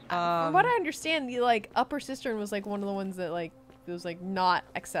 From what I understand, the, like, upper cistern was, like, one of the ones that, like, it was, like, not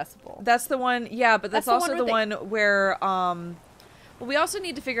accessible. That's the one... Yeah, but that's also the one where, well, we also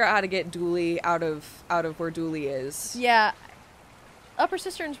need to figure out how to get Dooley out of where Dooley is. Yeah. Upper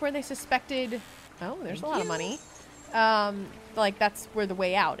cistern's where they suspected... Oh, there's a lot of money. Like, that's where the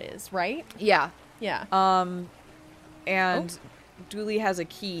way out is, right? Yeah. Yeah. And Dooley has a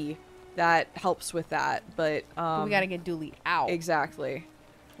key that helps with that, but we gotta get Dooley out. Exactly.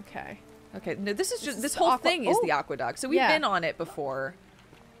 Okay. Okay. No, this is just this whole thing is the aqueduct. So we've been on it before.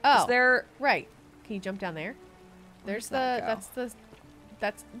 Oh. Is there... Right. Can you jump down there? There's that's the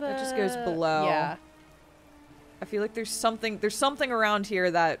That just goes below. Yeah. I feel like there's something around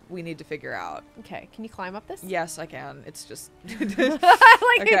here that we need to figure out. Okay, can you climb up this? Yes, I can. It's just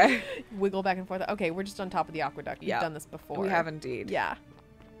okay. Wiggle back and forth. Okay, we're just on top of the aqueduct. Yeah. We've done this before. We have indeed. Yeah.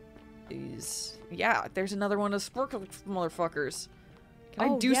 Yeah, there's another one of the sparkle motherfuckers. Can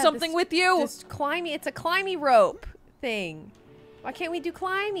I do yeah, something with you? This climby, it's a climby rope thing. Why can't we do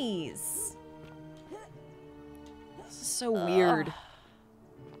climbies? This is so weird.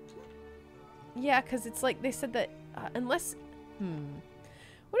 Yeah, because it's like they said that unless...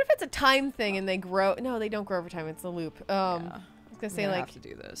 What if it's a time thing and they grow... No, they don't grow over time. It's a loop. I was going to say, like... I have to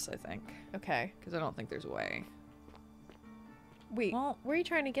do this, I think. Okay. Because I don't think there's a way. Wait, where are you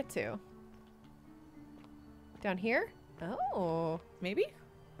trying to get to? Down here? Oh. Maybe?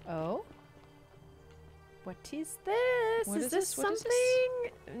 Oh. What is this? What is is this this? What is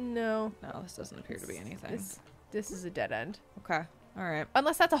something? No. No, this doesn't appear to be anything. This is a dead end. Okay. All right.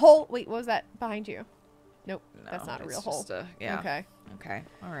 Unless that's a hole. Wait, what was that behind you? Nope. No, that's not a real it's hole. just yeah. Okay. Okay.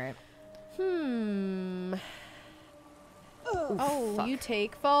 All right. Oh, fuck. you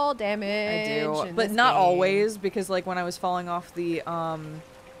take fall damage. I do, in but this not game. always, because like when I was falling off the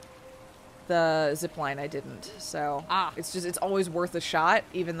zip line, I didn't. So it's always worth a shot,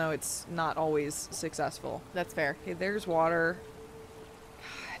 even though it's not always successful. That's fair. Okay, there's water.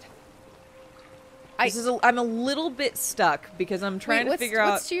 God, I'm a little bit stuck because I'm trying to figure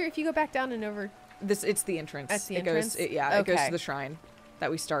out. If you go back down and over. It's the entrance. That's the entrance. entrance. It goes to the shrine that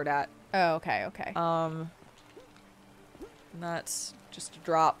we start at. Oh, okay, okay. And that's just a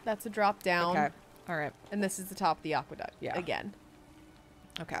drop. That's a drop down. Okay. All right. And this is the top of the aqueduct. Yeah. Again.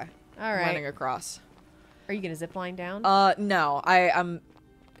 Okay. All right. Running across. Are you gonna zip line down? No. I'm.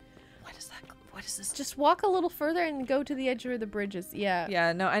 What is that? What is this? Just walk a little further and go to the edge where the bridge is. Yeah.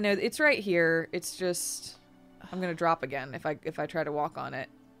 Yeah. No, I know it's right here. It's just I'm gonna drop again if I try to walk on it.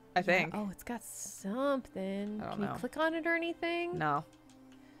 I think. Oh, it's got something. I don't Can know. you click on it or anything? No.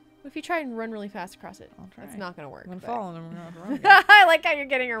 What if you try and run really fast across it? I'll try. It's not gonna work. I'm but- falling. I'm not running. I like how you're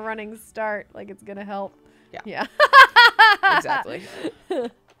getting a running start. Like it's gonna help. Yeah. Yeah. Exactly.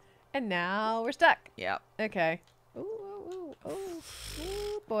 And now we're stuck. Yeah. Okay. Ooh,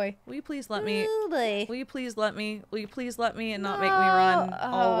 boy. Will you please let me? Ooh, boy. Will you please let me? Will you please let me and not make me run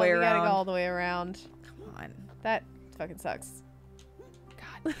all the way around? We gotta go all the way around. Come on. That fucking sucks.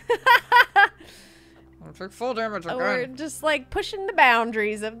 God. I took full damage again. We're just like pushing the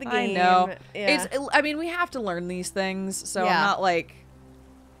boundaries of the game. I know. Yeah. I mean, we have to learn these things, so Yeah. I'm not like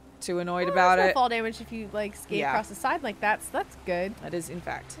too annoyed Well, about there's no it. fall damage if you like skate across the side like that. So that's good. That is, in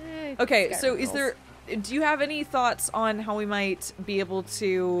fact. Okay, So is there? Do you have any thoughts on how we might be able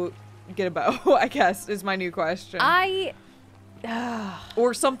to get a bow? I guess is my new question.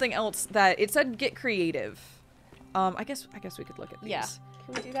 Or something else that it said get creative. I guess we could look at these. Yeah.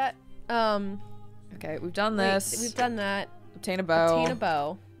 Can we do that? Okay, we've done this. We've done that. Obtain a bow. Obtain a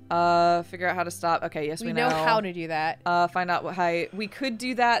bow. Figure out how to stop. Okay, yes, we know how to do that. Find out what height. We could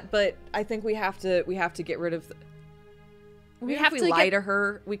do that, but I think we have to get rid of. We lie to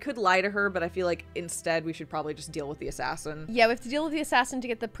her. We could lie to her, but I feel like instead we should probably just deal with the assassin. Yeah, we have to deal with the assassin to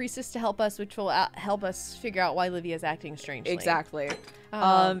get the priestess to help us, which will help us figure out why Livia's acting strangely. Exactly.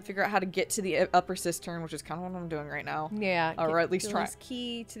 Figure out how to get to the upper cistern, which is kind of what I'm doing right now. Yeah. Or at least try.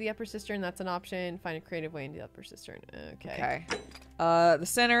 Key to the upper cistern. That's an option. Find a creative way into the upper cistern. Okay. The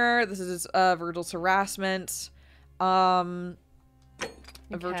center. This is Virgil's harassment. A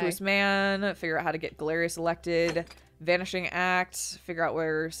virtuous man. Figure out how to get Galerius elected. Vanishing act. Figure out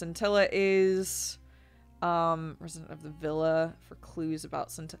where Scintilla is. Resident of the villa for clues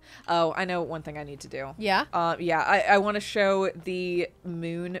about Oh, I know one thing I need to do. Yeah? Yeah, I want to show the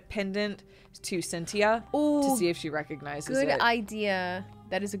moon pendant to Cynthia to see if she recognizes it. Good idea.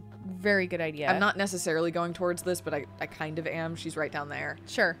 That is a very good idea. I'm not necessarily going towards this, but I kind of am. She's right down there.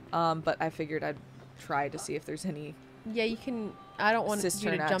 Sure. But I figured I'd try to see if there's any. Yeah, you can. I don't want you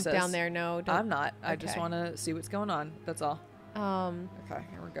to jump down there. No, don't. I'm not. I just want to see what's going on. That's all. Okay,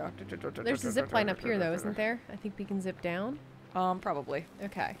 here we go. There's a zip line up here, though, isn't there? I think we can zip down. Probably.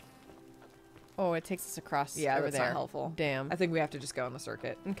 Okay. Oh, it takes us across. Yeah, over that's there. not helpful. Damn. I think we have to just go on the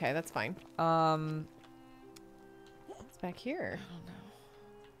circuit. Okay, that's fine. It's back here. I don't know.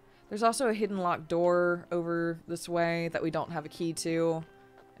 There's also a hidden locked door over this way that we don't have a key to,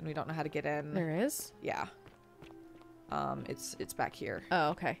 and we don't know how to get in. There is? Yeah. It's back here. Oh,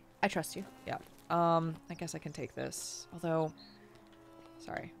 okay. I trust you. Yeah. I guess I can take this. Although,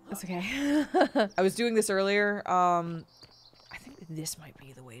 sorry. That's okay. I was doing this earlier. I think this might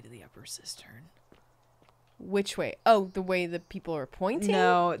be the way to the upper cistern. Which way? Oh, the way the people are pointing?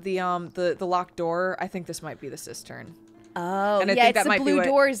 No, the locked door. I think this might be the cistern. Oh, and I yeah, think it's that the blue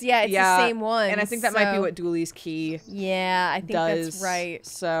doors. Yeah, it's the same one. And I think that might be what Dooley's key I think does. that's right.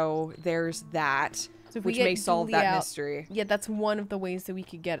 So there's that, so if which we may solve Dooley that out, mystery. Yeah, that's one of the ways that we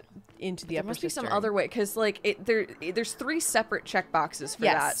could get into the upper There must be cistern. some other way, because like there's 3 separate checkboxes for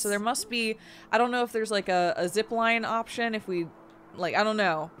that. So there must be. I don't know if there's like a zip line option. If we, like, I don't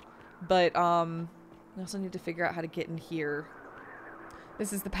know, but we also need to figure out how to get in here.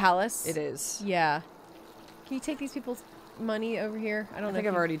 This is the palace. It is. Yeah. Can you take these people's money over here? I don't know. I think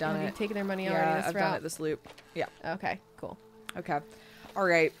I've already done it. Have you taken their money Yeah, already? I've done it this loop. Yeah. Okay. Cool. Okay. All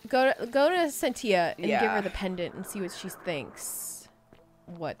right. Go to Cynthia and give Yeah. her the pendant and see what she thinks.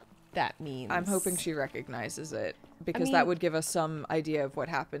 What that means. I'm hoping she recognizes it, because mean, that would give us some idea of what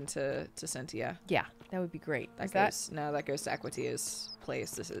happened to Cynthia. Yeah, that would be great. That goes to Equitia's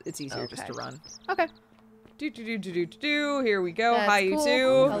place. It's easier just to run. Okay. Here we go. That's Hi, you cool.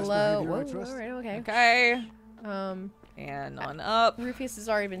 two. Hello. Whoa, all right. Okay. Okay. And on up. Rufus has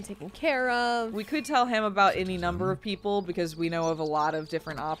already been taken care of. We could tell him about any number of people, because we know of a lot of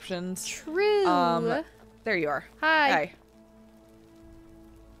different options. True. There you are. Hi.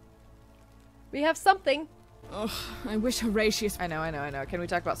 We have something. Oh, I wish Horatius... I know. Can we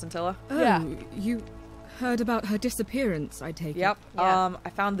talk about Scintilla? Oh, yeah. You heard about her disappearance, I take it? Yep. Yeah. I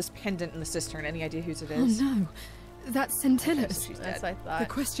found this pendant in the cistern. Any idea whose it is? Oh, no. That's Scintilla's. She's That's dead. what I thought.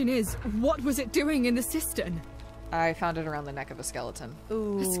 The question is, what was it doing in the cistern? I found it around the neck of a skeleton.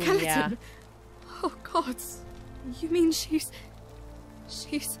 Ooh, A skeleton? yeah. Oh, gods. You mean she's...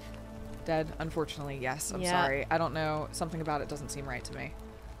 Dead, unfortunately, yes. I'm Yeah. sorry. I don't know. Something about it doesn't seem right to me.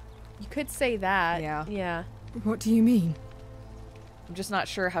 You could say that. Yeah. Yeah. What do you mean? I'm just not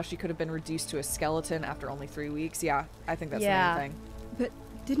sure how she could have been reduced to a skeleton after only 3 weeks. Yeah, I think that's the main thing. But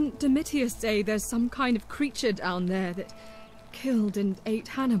didn't Domitius say there's some kind of creature down there that killed and ate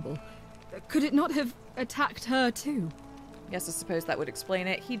Hannibal? Could it not have attacked her too? Yes, I suppose that would explain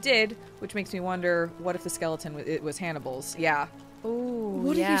it. He did, which makes me wonder, what if the skeleton it was Hannibal's? Yeah. Ooh,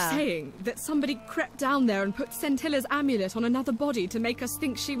 What are you saying? That somebody crept down there and put Scintilla's amulet on another body to make us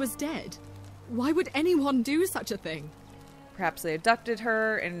think she was dead? Why would anyone do such a thing? Perhaps they abducted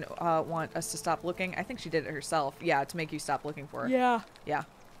her and want us to stop looking. I think she did it herself. Yeah, to make you stop looking for her. Yeah. Yeah.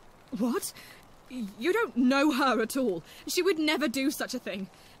 What? You don't know her at all. She would never do such a thing.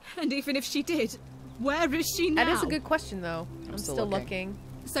 And even if she did, where is she now? That is a good question, though. I'm still looking.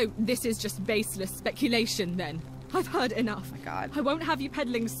 So this is just baseless speculation, then? I've heard enough. Oh my God. I won't have you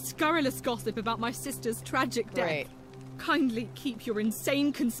peddling scurrilous gossip about my sister's tragic death. Right. Kindly keep your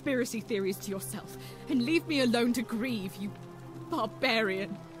insane conspiracy theories to yourself and leave me alone to grieve, you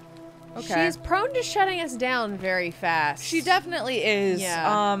barbarian. Okay. She's prone to shutting us down very fast. She definitely is.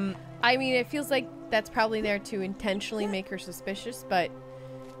 Yeah. I mean, it feels like that's probably there to intentionally make her suspicious, but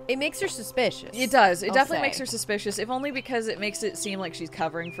it makes her suspicious. It does. It I'll definitely say. makes her suspicious, if only because it makes it seem like she's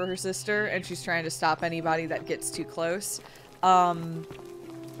covering for her sister and she's trying to stop anybody that gets too close.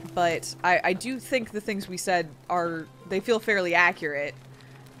 But I do think the things we said they feel fairly accurate.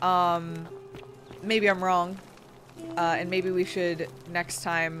 Maybe I'm wrong. And maybe we should next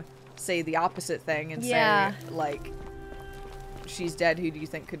time say the opposite thing and say, like, she's dead, who do you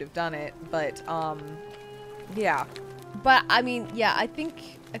think could have done it? But, yeah. But, I mean, yeah, I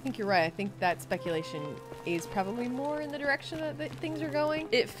think you're right. I think that speculation is probably more in the direction that things are going.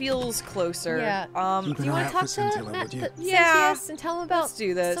 It feels closer. Yeah. Do you want to talk to Matt, Yeah. Cyntius and tell him about Let's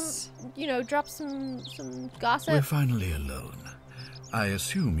do this. Drop some gossip. We're finally alone. I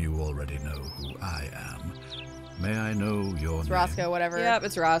assume you already know who I am. May I know your It's name? Roscoe, whatever. Yep,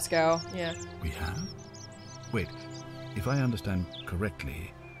 it's Roscoe. Yeah. We have? Wait, if I understand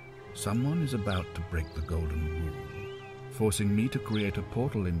correctly, someone is about to break the Golden Rule, forcing me to create a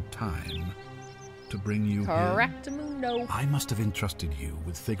portal in time to bring you here. Correctamundo. I must have entrusted you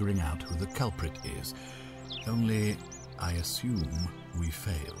with figuring out who the culprit is. Only, I assume we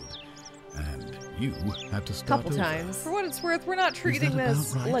failed. And you had to start Couple over. times. For what it's worth, we're not treating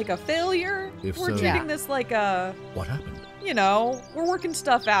this right? like a failure. If we're so- treating this like a, What happened? you know, we're working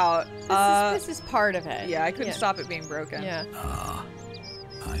stuff out. This is part of it. Yeah, I couldn't stop it being broken. Yeah. Ah,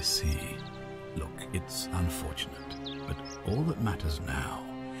 I see. Look, it's unfortunate, but all that matters now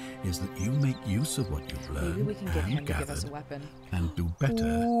is that you make use of what you've learned Maybe we can get and him to give us a gathered weapon. and do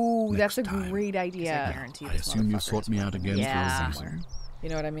better. Ooh, that's a time. great idea. I guarantee I this assume you motherfucker sought has me one out again Yeah. for a reason. You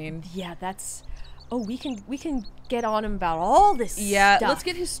know what I mean? Yeah, that's. Oh, we can get on him about all this. Yeah, stuff. let's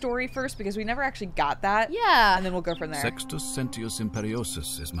get his story first because we never actually got that. Yeah. And then we'll go from there. Sextus Sentius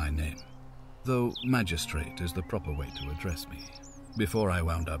Imperiosus is my name, though magistrate is the proper way to address me. Before I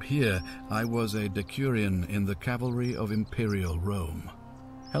wound up here, I was a decurion in the cavalry of Imperial Rome,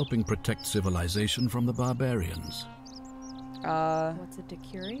 helping protect civilization from the barbarians. What's a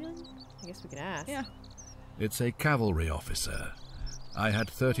decurion? I guess we can ask. Yeah. It's a cavalry officer. I had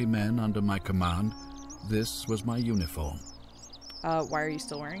 30 men under my command. This was my uniform. Why are you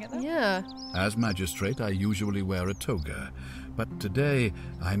still wearing it though? Yeah. As magistrate, I usually wear a toga, but today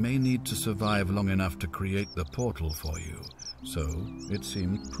I may need to survive long enough to create the portal for you, so it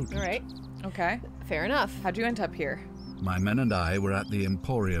seemed prudent. All right. Okay. Fair enough. How'd you end up here? My men and I were at the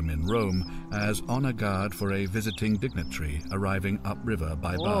Emporium in Rome as honor guard for a visiting dignitary arriving upriver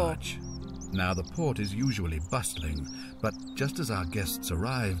by barge. Now, the port is usually bustling, but just as our guests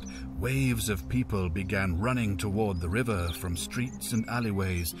arrived, waves of people began running toward the river from streets and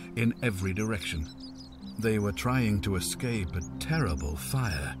alleyways in every direction. They were trying to escape a terrible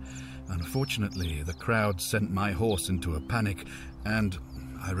fire. Unfortunately, the crowd sent my horse into a panic, and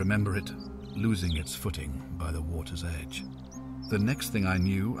I remember it losing its footing by the water's edge. The next thing I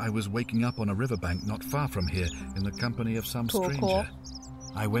knew, I was waking up on a riverbank not far from here in the company of some stranger. Cool.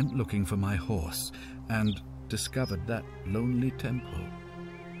 I went looking for my horse and discovered that lonely temple.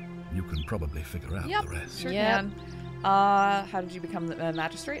 You can probably figure out the rest. Sure can. How did you become the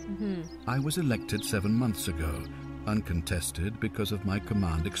magistrate? I was elected 7 months ago, uncontested because of my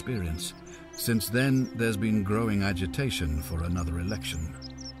command experience. Since then, there's been growing agitation for another election.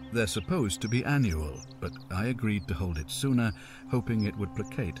 They're supposed to be annual, but I agreed to hold it sooner, hoping it would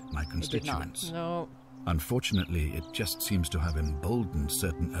placate my constituents. It did not. No. Unfortunately, it just seems to have emboldened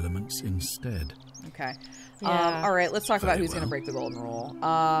certain elements instead. Okay. Yeah. All right, let's talk about Very who's going to well. break the golden rule.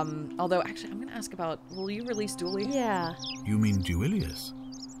 Although, actually, I'm going to ask about, will you release Dooley? Yeah. You mean Duilius?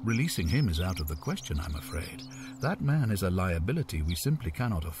 Releasing him is out of the question, I'm afraid. That man is a liability we simply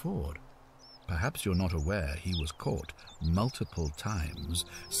cannot afford. Perhaps you're not aware he was caught multiple times,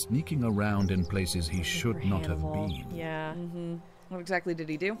 sneaking around in places he should not have been. Yeah. What exactly did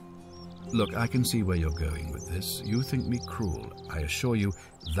he do? Look, I can see where you're going with this. You think me cruel. I assure you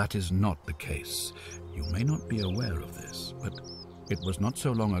that is not the case. You may not be aware of this, but it was not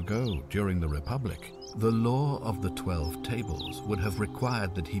so long ago, during the Republic. The law of the 12 Tables would have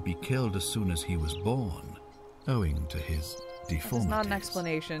required that he be killed as soon as he was born, owing to his deformities. That's not an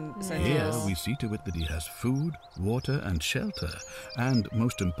explanation, Here, Sentius. we see to it that he has food, water, and shelter, and,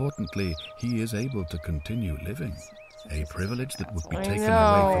 most importantly, he is able to continue living. A privilege that would be I taken away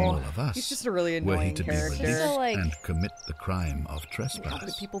know. from all of us He's just a really were he annoying to be character. released So, like- and commit the crime of How could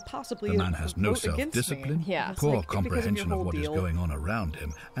trespass. people possibly The man has no vote against me? self-discipline, Yeah. It's poor like, because of your comprehension of whole what is deal. going on around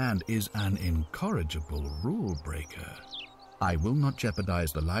him, and is an incorrigible rule breaker. I will not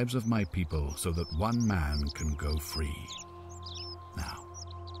jeopardize the lives of my people so that one man can go free. Now,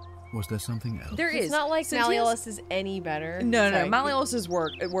 was there something else? There is. It's not like Sentius- Malleolus is any better. No, Sorry. Malleolus is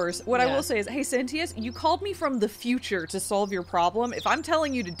worse. What I Yeah. will say is, hey, Sentius, you called me from the future to solve your problem. If I'm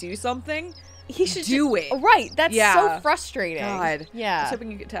telling you to do something, He should do it. Right. That's Yeah. so frustrating. God. I was Yeah.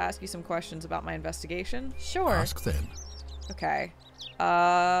 hoping you get to ask you some questions about my investigation. Sure. Ask then. Okay.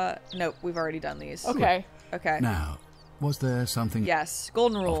 Nope, we've already done these. Okay. Okay. Now, was there something... Yes,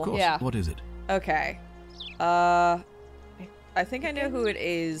 golden rule. Of course. Yeah. What is it? Okay. I think I know who it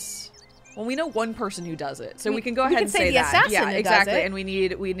is. Well, we know one person who does it, so we can go ahead can and say say the that. assassin Yeah, who does exactly. it. And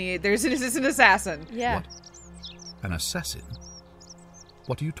we need. There's an assassin. Yeah. What? An assassin?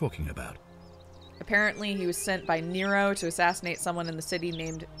 What are you talking about? Apparently, he was sent by Nero to assassinate someone in the city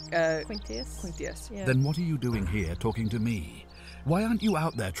named Quintius. Quintius. Yeah. Then what are you doing here talking to me? Why aren't you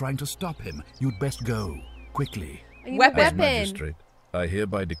out there trying to stop him? You'd best go. Quickly. I need a Weapon. As magistrate, I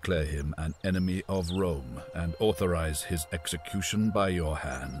hereby declare him an enemy of Rome and authorize his execution by your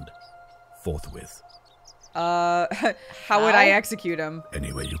hand. Forthwith. How would I execute him?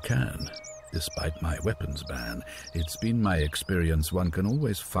 Any way you can. Despite my weapons ban, it's been my experience one can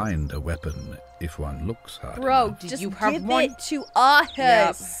always find a weapon if one looks hard Bro, enough. just you have give one? it to us.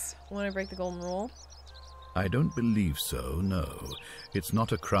 Yep. Want to break the golden rule? I don't believe so, no. It's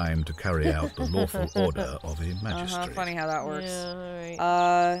not a crime to carry out the lawful order of a magistrate. Funny how that works. Yeah,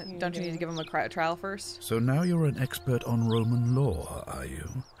 alright. Don't you need to give him a trial first? So now you're an expert on Roman law, are you?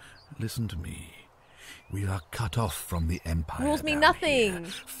 Listen to me. We are cut off from the Empire. Rules mean down nothing.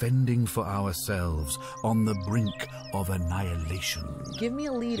 here, fending for ourselves on the brink of annihilation. Give me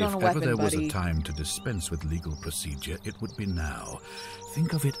a lead on a If weapon, ever there was buddy. a time to dispense with legal procedure, it would be now.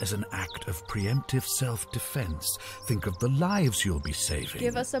 Think of it as an act of preemptive self-defense. Think of the lives you'll be saving.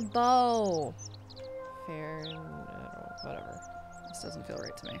 Give us a bow. Fair, whatever. This doesn't feel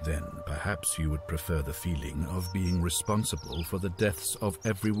right to me. Then perhaps you would prefer the feeling of being responsible for the deaths of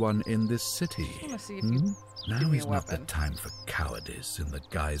everyone in this city. I want to see if you Now give me is a not the weapon. time for cowardice in the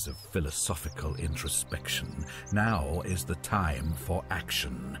guise of philosophical introspection. Now is the time for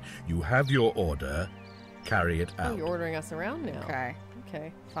action. You have your order. Carry it Oh, out. you're ordering us around now. Okay.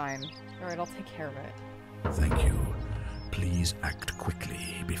 Okay. Fine. All right, I'll take care of it. Thank you. Please act quickly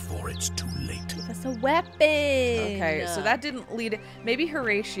before it's too late. Give us a weapon. Okay, so that didn't lead. Maybe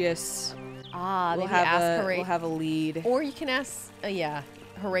Horatius. Ah, will maybe have ask a Horatius. will have a lead. Or you can ask. Yeah,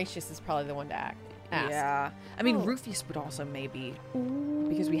 Horatius is probably the one to ask. Yeah. I mean, Oh. Rufius would also maybe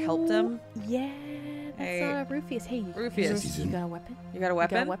because we helped him. Yeah, that's Hey. not a Rufius. Hey, Rufius. you got a weapon? You got a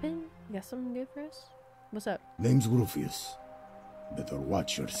weapon? You got a weapon? You got something good for us? What's up? Name's Rufius. Better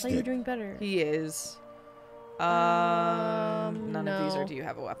watch your I thought you were step. doing better. He is. None of these are. Do you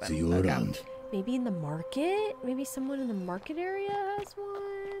have a weapon? See you around. Maybe in the market? Maybe someone in the market area has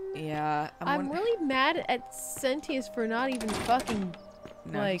one? Yeah. I'm really mad at Sentius for not even fucking.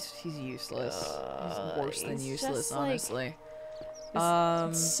 No, like, he's useless. He's worse than he's useless, just, like,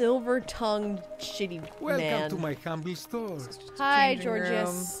 honestly. silver-tongued shitty Welcome man. to my humble store. Hi, changing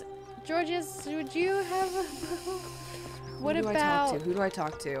Georgius. Georgius, would you have a... What Who do I about... talk to? Who do I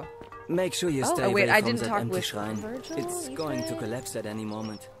talk to? Make sure you stay oh wait, away I from didn't that talk empty with shrine. Virgil, It's you going to said? collapse at any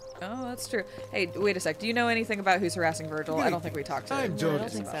moment. Oh, that's true. Hey, wait a sec. Do you know anything about who's harassing Virgil? I don't think we talked to I'm him. George. I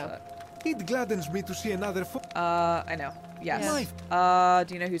don't think so. It gladdens me to see another I know. Yes.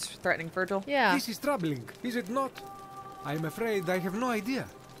 Do you know who's threatening Virgil? Yeah. This is troubling, is it not? I'm afraid I have no idea.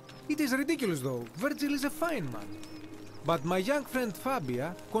 It is ridiculous, though. Virgil is a fine man. But my young friend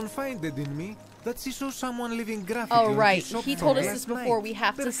Fabia confided in me that she saw someone leaving graffiti Oh, on right. his shop He floor told us last this before. night. We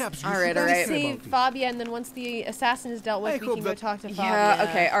have to Perhaps you All should right, all ask right. her save about it. Fabia, and then once the assassin is dealt with, I we hope can go that- talk to Fabia. Yeah,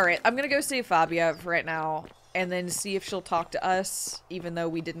 okay, alright. I'm gonna go save Fabia for right now, and then see if she'll talk to us, even though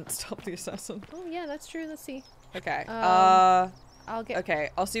we didn't stop the assassin. Oh, yeah, that's true. Let's see. Okay. I'll get... Okay,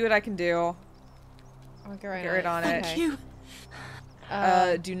 I'll see what I can do. I'll get right, Get right on it. Thank you.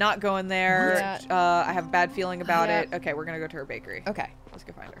 Do not go in there. Yeah. I have a bad feeling about Yeah. it. Okay, we're gonna go to her bakery. Okay. Let's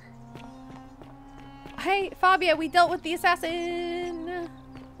go find her. Hey, Fabia, we dealt with the assassin.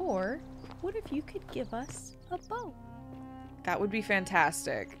 Or, what if you could give us a bow? That would be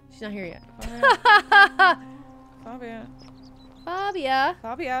fantastic. She's not here yet. Fabia. Fabia.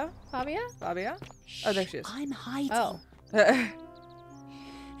 Fabia. Fabia? Fabia? Oh, there she is. I'm hiding. Oh.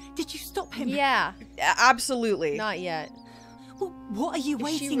 Did you stop him? Yeah. Absolutely. Not yet. Well, what are you Is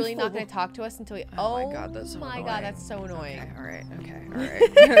waiting she really for? not going to talk to us until we... Oh my god, that's so my annoying. god, that's so annoying. Okay,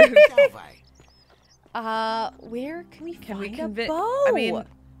 alright. Where can we Can we find a convince? bow? I mean,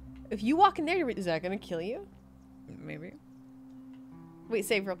 if you walk in there, is that going to kill you? maybe. Wait,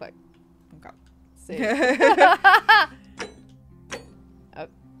 save real quick. Okay. Save. Oh,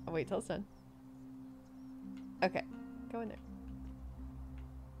 I'll wait till it's done. Okay, go in there.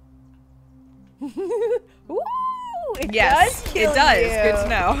 Ooh, it Yes, does kill it does. you. Good to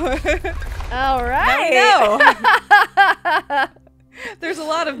know. All right. Now we know. There's a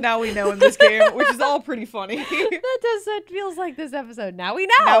lot of now we know in this game, which is all pretty funny. That feels like this episode. Now we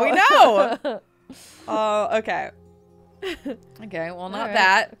know. Now we know. Okay. Okay, well, not Alright,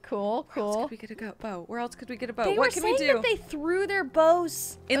 that. Cool, Where else cool. could we get a bow? Where else could we get a bow? They What were can saying we do? that they threw their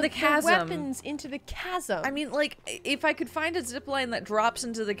bows In the their chasm. weapons into the chasm. I mean, like, if I could find a zip line that drops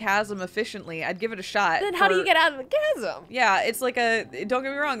into the chasm efficiently, I'd give it a shot. then how do you get out of the chasm? Yeah, it's like a... Don't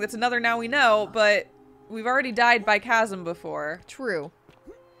get me wrong, that's another now we know, but we've already died by chasm before. True.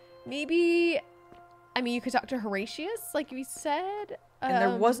 Maybe... I mean, you could talk to Horatius, like we said. And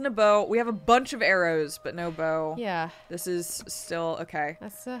there wasn't a bow. We have a bunch of arrows, but no bow. Yeah. This is still... Okay.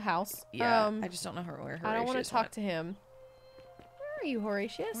 That's the house. Yeah, I just don't know where Horatius I don't want to talk went. to him. Where are you,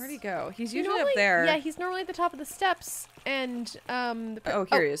 Horatius? Where'd he go? He's He usually normally- up there. Yeah, he's normally at the top of the steps. And, Oh,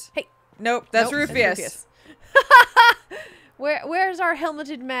 here he is. Hey. Nope, that's Nope, Rufius. Where's our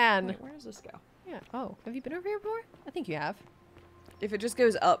helmeted man? Wait, where does this go? Yeah. Oh, have you been over here before? I think you have. If it just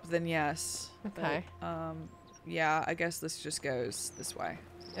goes up, then yes. Okay. But, yeah, I guess this just goes this way.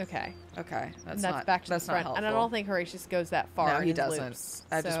 Okay. Okay. That's back to the front. And I don't think Horatius goes that far. No, in he his doesn't. loops,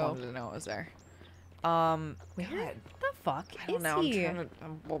 I just so- wanted to know it was there. Where the fuck I don't is know. he? I'm trying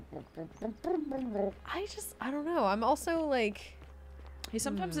to, I don't know. I'm also like... He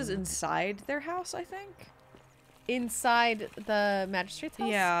sometimes is inside their house, I think. Inside the magistrate's house?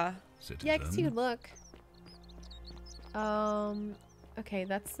 Yeah. Yeah, I guess you could look. Okay,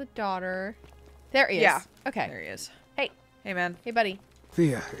 that's the daughter. There he is. Yeah. Okay. There he is. Hey. Hey, man. Hey, buddy.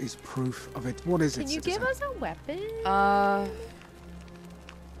 There is proof of it. What is it, Can you citizen? give us a weapon?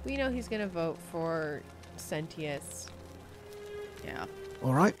 We know he's gonna vote for Sentius. Yeah.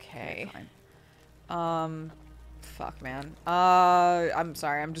 All right. Okay. Fine. Fuck, man. I'm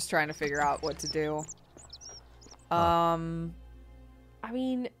sorry. I'm just trying to figure out what to do. I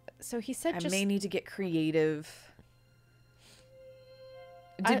mean, so he said I may need to get creative.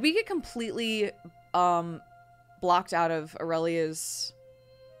 Did we get completely blocked out of Aurelia's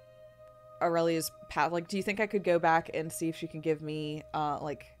path? Like, do you think I could go back and see if she can give me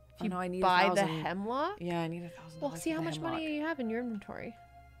like If you I need buy 1,000. the hemlock? Yeah, I need 1,000. Well, see how much money you have in your inventory.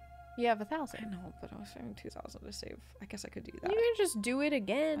 You have 1,000. I know, but I was saving 2,000 to save. I guess I could do that. You can just do it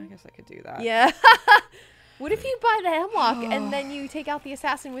again. I guess I could do that. Yeah. What if you buy the hemlock and then you take out the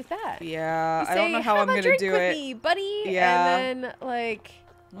assassin with that? Yeah, You I don't say, know how I'm "Have a gonna drink do with it. me, buddy. Yeah. And then like,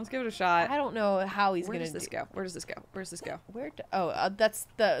 let's give it a shot. I don't know how he's Where gonna. does this go? Where does this go? Where does this go? That's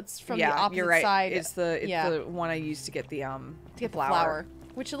it's from yeah, the opposite you're right. side. It's the one I used to get the the flower,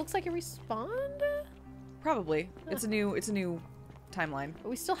 which it looks like it respawned. Probably. It's a new timeline. But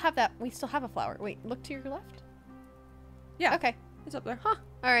we still have that. We still have a flower. Wait, look to your left. Yeah. Okay. It's up there. Huh.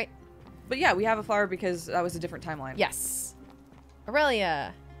 All right. But yeah, we have a flower because that was a different timeline. Yes.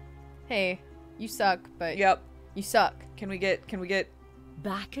 Aurelia. Hey, you suck, but yep, you suck. Can we get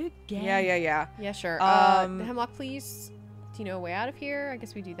back again? Yeah. Yeah, sure. The hemlock, please. Do you know a way out of here? I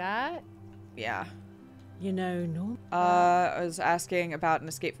guess we do that. Yeah. You know, no. I was asking about an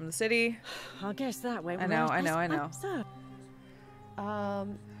escape from the city. I guess that went I know. So,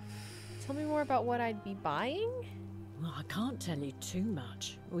 tell me more about what I'd be buying. well, I can't tell you too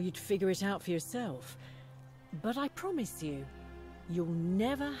much, or you'd figure it out for yourself. But I promise you, you'll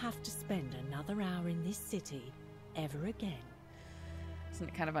never have to spend another hour in this city ever again. Isn't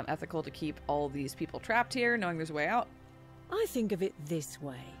it kind of unethical to keep all these people trapped here, knowing there's a way out? I think of it this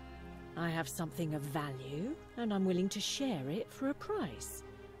way. I have something of value, and I'm willing to share it for a price.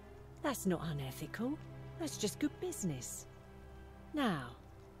 That's not unethical. That's just good business. Now,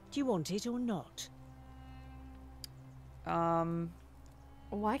 do you want it or not?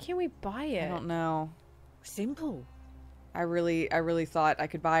 Why can't we buy it? I don't know. Simple. I really thought I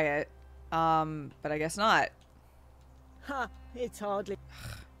could buy it. But I guess not. Ha! It's hardly...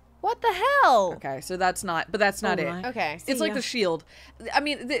 What the hell? Okay, so that's not it. Okay. It's like the shield. I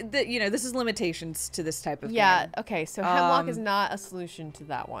mean, you know, this is limitations to this type of game. Okay, so hemlock is not a solution to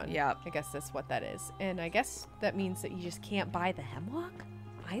that one. Yeah. I guess that's what that is. And I guess that means that you just can't buy the hemlock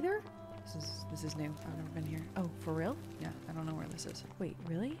either? This is new. I've never been here. Oh, for real? Yeah, I don't know where this is. Wait,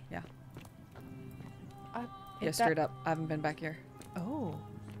 really? Yeah. Is Straight up. I haven't been back here. Oh.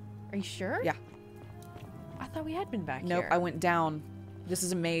 Are you sure? Yeah. I thought we had been back Nope, here. I went down. This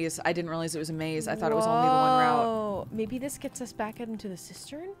is a maze. I didn't realize it was a maze. I thought it was only the one route. Oh, maybe this gets us back into the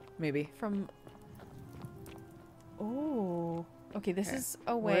cistern? Maybe. From... Oh. Okay, this is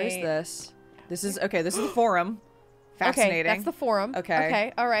a way... Where is this? This is... Okay, this is the forum. Fascinating. Okay, that's the forum. Okay.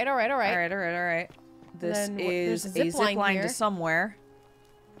 Okay, all right. All right. This Then is there's a a zip zip line here. to somewhere.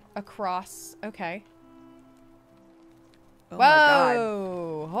 Across. Okay. Oh my god.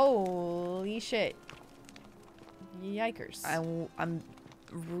 Whoa! Holy shit. Yikers. I'm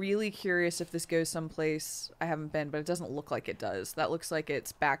really curious if this goes someplace I haven't been, but it doesn't look like it does. That looks like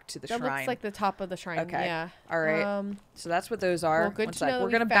it's back to the that shrine. looks like the top of the shrine. Okay. Yeah. All right. So that's what those are. Well, good One to sec. know that We're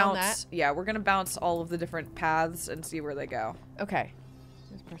we gonna found bounce. that. Yeah, we're gonna bounce all of the different paths and see where they go. Okay.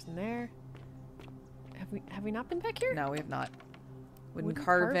 There's a person there. Have we not been back here? No, we have not. Wooden Wooden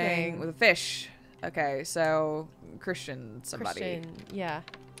carving carving. with a fish. Okay, so Christian somebody. Christian, yeah.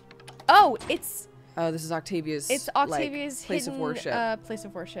 Oh, it's this is Octavia's. It's Octavia's like, place hidden, of worship. Place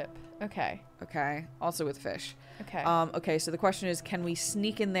of worship. Okay. Okay. Also with fish. Okay. Okay. So the question is, can we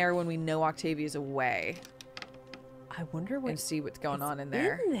sneak in there when we know Octavia's away? I wonder what. And see what's going on in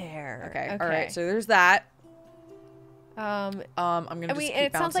there. In there. Okay. All right. So there's that. I'm gonna. Just keep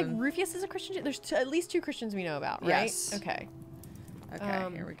it sounds like bouncing. Rufius is a Christian. There's at least 2 Christians we know about, right? Yes. Okay. Okay.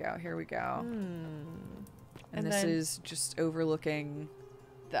 Here we go. And this is just overlooking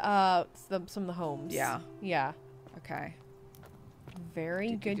some of the homes. Yeah. Yeah. Okay.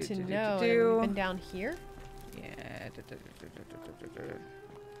 Very good to know. We've been down here? Yeah.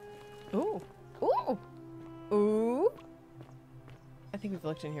 Ooh. Ooh. Ooh. I think we've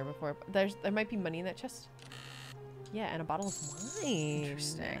looked in here before. But there might be money in that chest. Yeah, and a bottle of wine.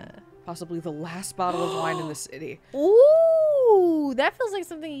 Interesting. Possibly the last bottle of wine in the city. Ooh, that feels like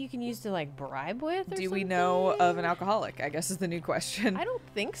something you can use to like bribe with. Or Do something? we know of an alcoholic? I guess is the new question. I don't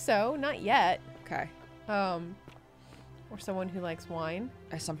think so. Not yet. Okay. Or someone who likes wine.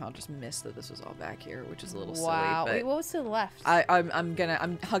 I somehow just missed that this was all back here, which is a little wow. silly. Wait, what was to the left?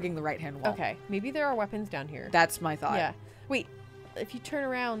 I'm hugging the right hand wall. Okay. Maybe there are weapons down here. That's my thought. Yeah. Wait. If you turn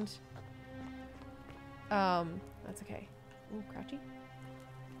around. That's okay. Ooh, crouchy.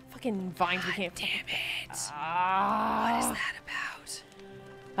 Fucking vines. We can't. Damn it. What is that about?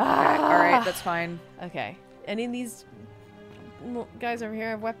 Okay, all right, that's fine. Okay. Any of these guys over here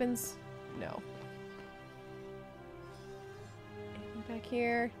have weapons? No. Anything back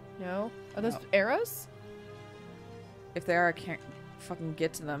here? No. Are those arrows? If they are, I can't fucking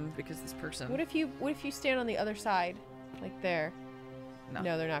get to them because this person. What if you stand on the other side, like there? No.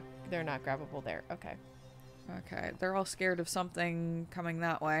 No, they're not. They're not grabbable there. Okay. Okay, they're all scared of something coming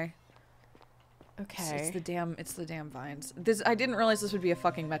that way. Okay. It's the damn vines. I didn't realize this would be a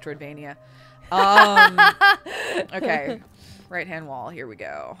fucking Metroidvania. Okay. Right hand wall. Here we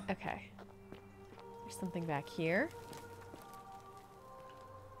go. Okay. There's something back here.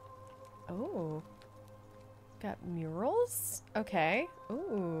 Oh. Got murals? Okay.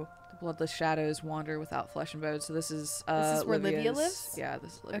 Ooh. The bloodless shadows wander without flesh and bones. So this is where Livia lives? Yeah,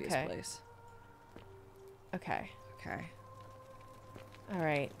 this is Livia's place. Okay. Okay. All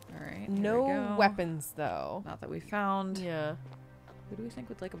right. All right. No weapons though. Not that we found. Yeah. Who do we think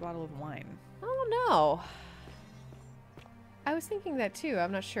would like a bottle of wine? I don't know. I was thinking that too.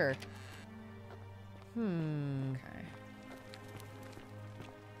 I'm not sure. Okay.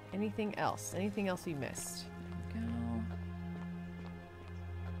 Anything else? Anything else we missed? There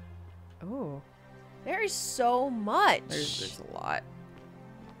we go. Oh. There is so much. There's a lot.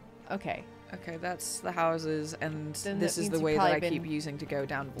 Okay. Okay, that's the houses, and Then this that is means the way you've that I probably keep using to go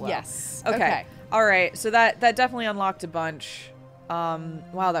down below. Yes. Okay. All right. So that definitely unlocked a bunch.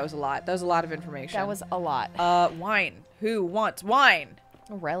 Wow, that was a lot. That was a lot of information. That was a lot. Wine. Who wants wine?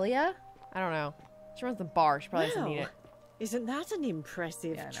 Aurelia? I don't know. She runs the bar. She probably doesn't need it. Isn't that an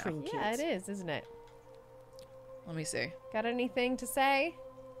impressive trinket? Yeah, it is, isn't it? Let me see. Got anything to say?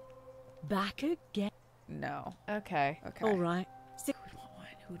 Back again? No. Okay. Okay. All right. Who would want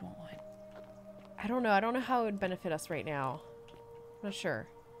wine? Who would want wine? I don't know. I don't know how it would benefit us right now. I'm not sure.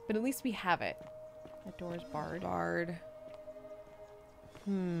 But at least we have it. That door is barred. Barred.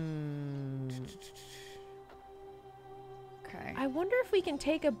 Okay. I wonder if we can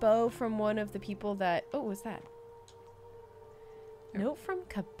take a bow from one of the people that... Oh, what was that? Note from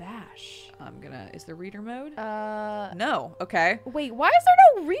Kabash. Is there reader mode? No. No. Okay. Wait, why is there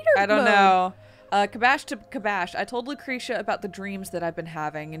no reader mode? I don't know. Kabash to Kabash. I told Lucretia about the dreams that I've been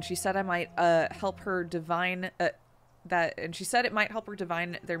having, and she said I might help her divine and she said it might help her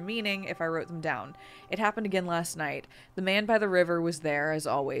divine their meaning if I wrote them down. It happened again last night. The man by the river was there as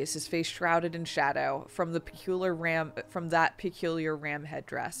always, his face shrouded in shadow from that peculiar ram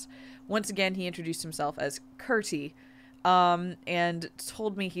headdress. Once again, he introduced himself as Curti. And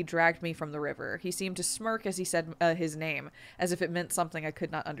told me he dragged me from the river. He seemed to smirk as he said his name, as if it meant something I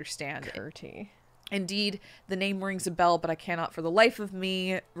could not understand. Curti. Indeed, the name rings a bell, but I cannot for the life of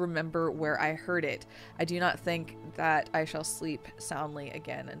me remember where I heard it. I do not think that I shall sleep soundly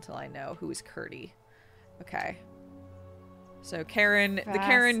again until I know who is Curti. Okay. So Karen, the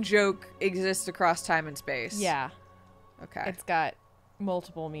Karen joke exists across time and space. Yeah. Okay. It's got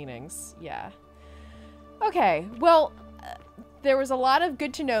multiple meanings. Yeah. Okay. Well, there was a lot of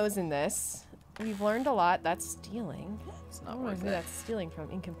good to knows in this. We've learned a lot. That's stealing. It's not worth it. That's stealing from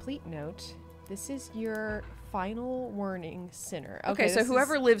incomplete note. This is your final warning, sinner. Okay, so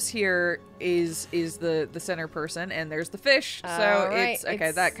whoever lives here is the center person, and there's the fish. So right. it's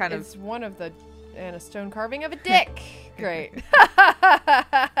okay. That kind of it's one of the and a stone carving of a dick. Great.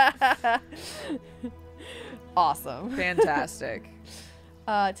 Awesome. Fantastic.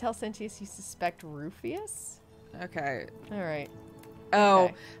 Tell Sentius you suspect Rufius. Okay. All right.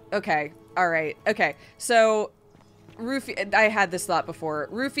 Oh. Okay. All right. Okay. So. I had this thought before.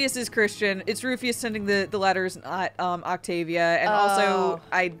 Rufius is Christian. It's Rufius sending the letters, not Octavia. And also,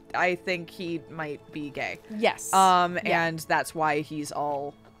 I think he might be gay. Yes. And that's why he's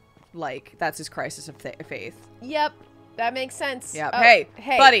all, like, that's his crisis of faith. Yep. That makes sense. Yeah. Oh, hey,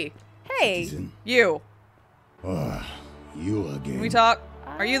 buddy. Hey. Citizen. You. You again. Can we talk?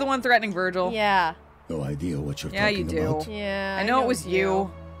 Are you the one threatening Virgil? Yeah. No idea what you're Yeah, you talking do. about. Yeah. I know it was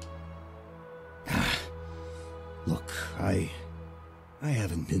you. Look, I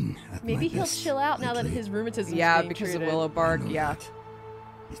haven't been at Maybe my he'll best chill out now that lately. his rheumatism Yeah, is being because of treated. Willow Bark. I know Yeah. that.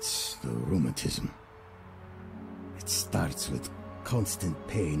 It's the rheumatism. It starts with constant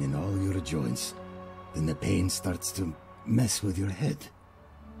pain in all your joints. Then the pain starts to mess with your head.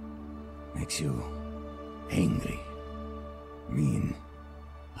 Makes you angry, mean.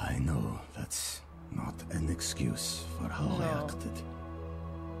 I know that's not an excuse for how I acted.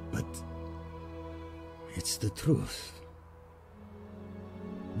 But it's the truth.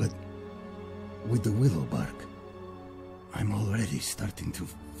 But with the willow bark, I'm already starting to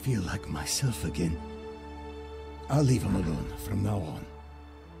feel like myself again. I'll leave him alone from now on.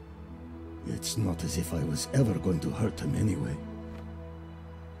 It's not as if I was ever going to hurt him anyway.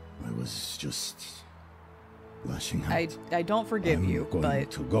 I was just lashing out. I don't forgive you, going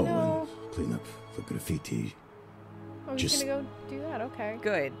but to go and clean up the graffiti. Oh, he's Just gonna go do that. Okay.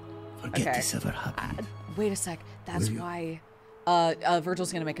 good. forget Okay. this ever happened. Wait a sec. That's Will you? why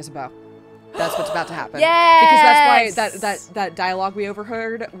Virgil's gonna make us a bow. That's what's about to happen. Yes! Because that's why that dialogue we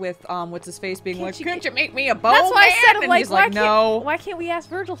overheard with what's his face being like, "Can't you make me a bow?" That's why I said, man?" And like, he's like, "No." Why can't we ask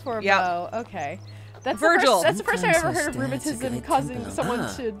Virgil for a Yep. bow? Okay. That's Virgil. That's the first time I've ever heard of Sometimes a rheumatism great causing temper. someone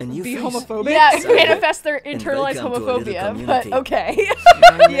Ah, to a new be face. homophobic. Yeah, to manifest their And internalized welcome to a little homophobia. community. But okay.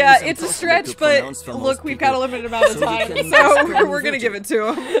 Yeah, is it's a impossible stretch, to but pronounce for look, most we've got a people, limited amount of so we time, can so describe we're gonna Virgil. give it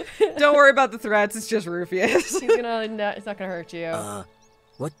to him. Don't worry about the threats; it's just Rufius. He's gonna. No, it's not gonna hurt you.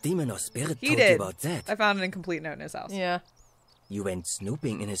 What demon or spirit He told did. you about that? I found an incomplete note in his house. Yeah. You went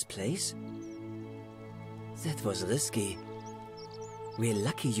snooping in his place? That was risky. We're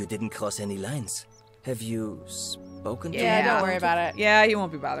lucky you didn't cross any lines. Have you spoken to him? Yeah, don't worry about it. Yeah, he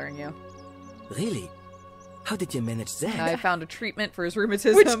won't be bothering you. Really? How did you manage that? I found a treatment for his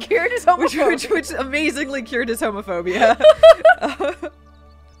rheumatism, Which cured his homophobia. which amazingly cured his homophobia.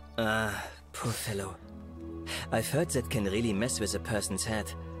 Poor fellow. I've heard that can really mess with a person's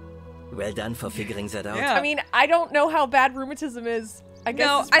head. Well done for figuring that out. Yeah. I mean, I don't know how bad rheumatism is. I guess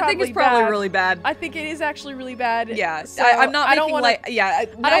No, it's I think it's probably bad. really bad. I think it is actually really bad. Yeah, So I'm not I don't making wanna, light. Yeah, I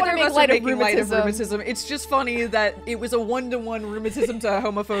don't neither wanna of make us are light of making light of rheumatism. rheumatism. It's just funny that it was a one-to-one rheumatism to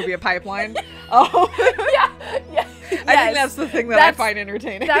homophobia pipeline. Oh, yeah. I think that's the thing that I find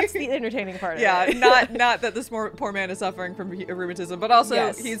entertaining. That's the entertaining part of Yeah, it. not that this poor man is suffering from rheumatism, but also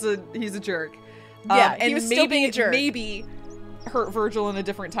Yes. he's a jerk. Yeah, and he was maybe, still being a jerk. Maybe hurt Virgil in a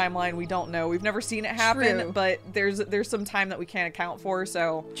different timeline. We don't know. We've never seen it happen, True. but there's some time that we can't account for.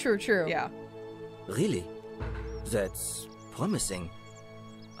 So True. Yeah. Really? That's promising.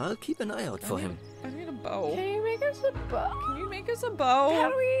 I'll keep an eye out for him. I need a bow. Can you make us a bow? Can you make us a bow? How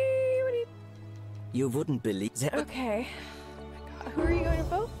do we? What do you? You wouldn't believe that. Okay. Who are you going to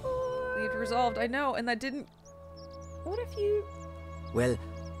vote for? Lead resolved. I know, and that didn't. What if you? Well,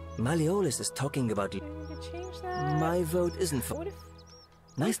 Malleolus is talking about you. We could change that. My vote isn't for. What if?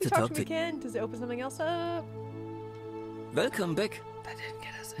 Nice we to talk talk to to him again? Does it open something else up? Welcome back. That didn't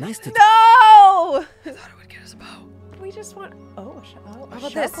get us. Nice to. No! I thought it would get us a bow. We just want. Oh, How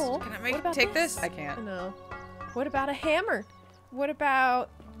about this? shovel. Can I What about take this? I can't. No. What about a hammer? What about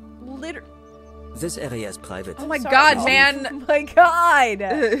This area is private. Oh my Sorry. god, Oh man! my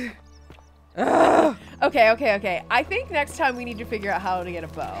god! Okay. I think next time we need to figure out how to get a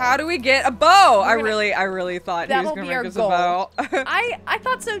bow. How do we get a bow? I gonna- really thought he was That'll gonna be make our us goal. a bow. I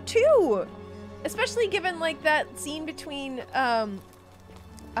thought so too, especially given like that scene between our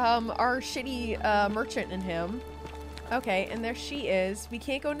shitty merchant and him. Okay, and there she is. We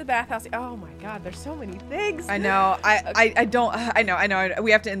can't go into the bathhouse. Oh my god, there's so many things. I know. I don't. I know.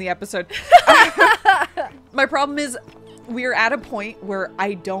 We have to end the episode. My problem is, we're at a point where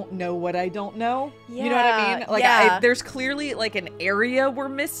I don't know what I don't know. You know what I mean? Like, yeah. there's clearly like an area we're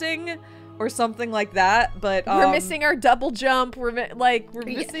missing, or something like that. But We're missing our double jump. We're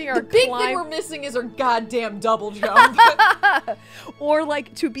missing our the big climb. thing we're missing is our goddamn double jump. Or like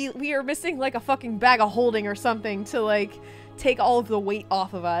we are missing like a fucking bag of holding or something to like take all of the weight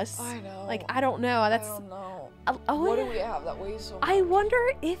off of us. I know. Like I don't know. That's I don't know. Oh, What do we have that weighs so much? I wonder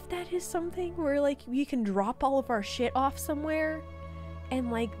if that is something where like we can drop all of our shit off somewhere,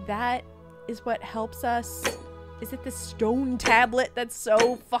 and like that is what helps us. Is it the stone tablet that's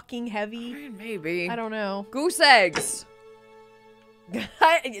so fucking heavy? Maybe. I don't know. Goose eggs.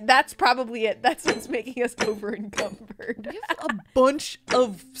 That's probably it. That's what's making us over encumbered. We have a bunch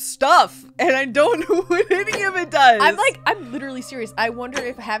of stuff, and I don't know what any of it does. I'm literally serious. I wonder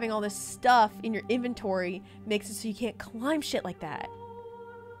if having all this stuff in your inventory makes it so you can't climb shit like that.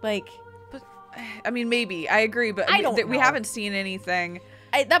 Like, I mean, maybe. I agree, but we haven't seen anything.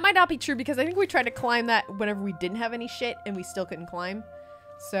 That might not be true because I think we tried to climb that whenever we didn't have any shit and we still couldn't climb.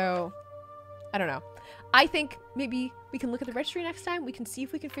 So, I don't know. I think maybe we can look at the registry next time. We can see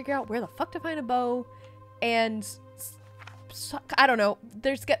if we can figure out where the fuck to find a bow. And, I don't know.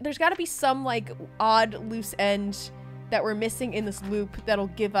 There's got to be some, like, odd loose end that we're missing in this loop that'll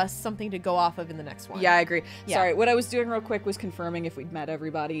give us something to go off of in the next one. Yeah, I agree. Yeah. Sorry, what I was doing real quick was confirming if we'd met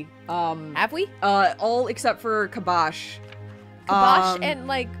everybody. Have we? All except for Kabosh. Kabosh and,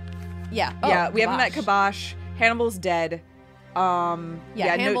 like, yeah. Oh, yeah, we haven't met Kabosh. Hannibal's dead. Hannibal's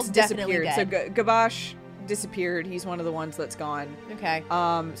Notes definitely disappeared. dead. So Kabosh disappeared. He's one of the ones that's gone. Okay.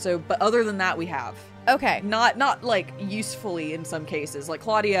 But other than that, we have. Okay. Not like usefully in some cases. Like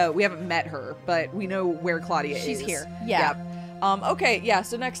Claudia, we haven't met her, but we know where Claudia is. She's here. Yeah. Okay, yeah,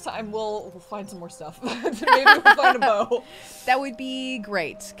 so next time we'll find some more stuff. Maybe we'll find a bow. That would be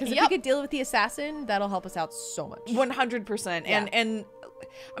great. Because if we could deal with the assassin, that'll help us out so much. 100%. Yeah. And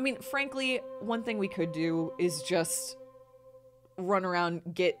I mean, frankly, one thing we could do is just run around,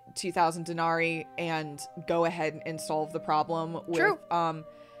 get 2,000 denarii, and go ahead and solve the problem with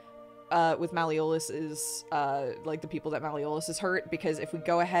Malleolus's, like the people that Malleolus has hurt, because if we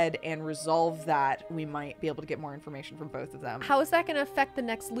go ahead and resolve that, we might be able to get more information from both of them. How is that going to affect the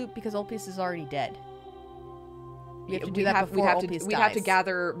next loop? Because Ulpius is already dead. We have to do that before Ulpius dies. We'd have to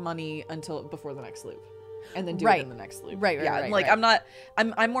gather money before the next loop, and then do it in the next loop. Right. Like,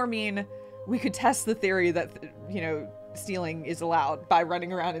 I'm more mean, we could test the theory that, stealing is allowed by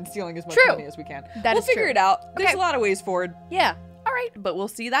running around and stealing as much money as we can. We'll figure it out. There's a lot of ways forward. Yeah. All right. But we'll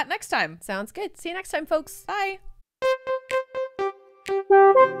see that next time. Sounds good. See you next time, folks. Bye.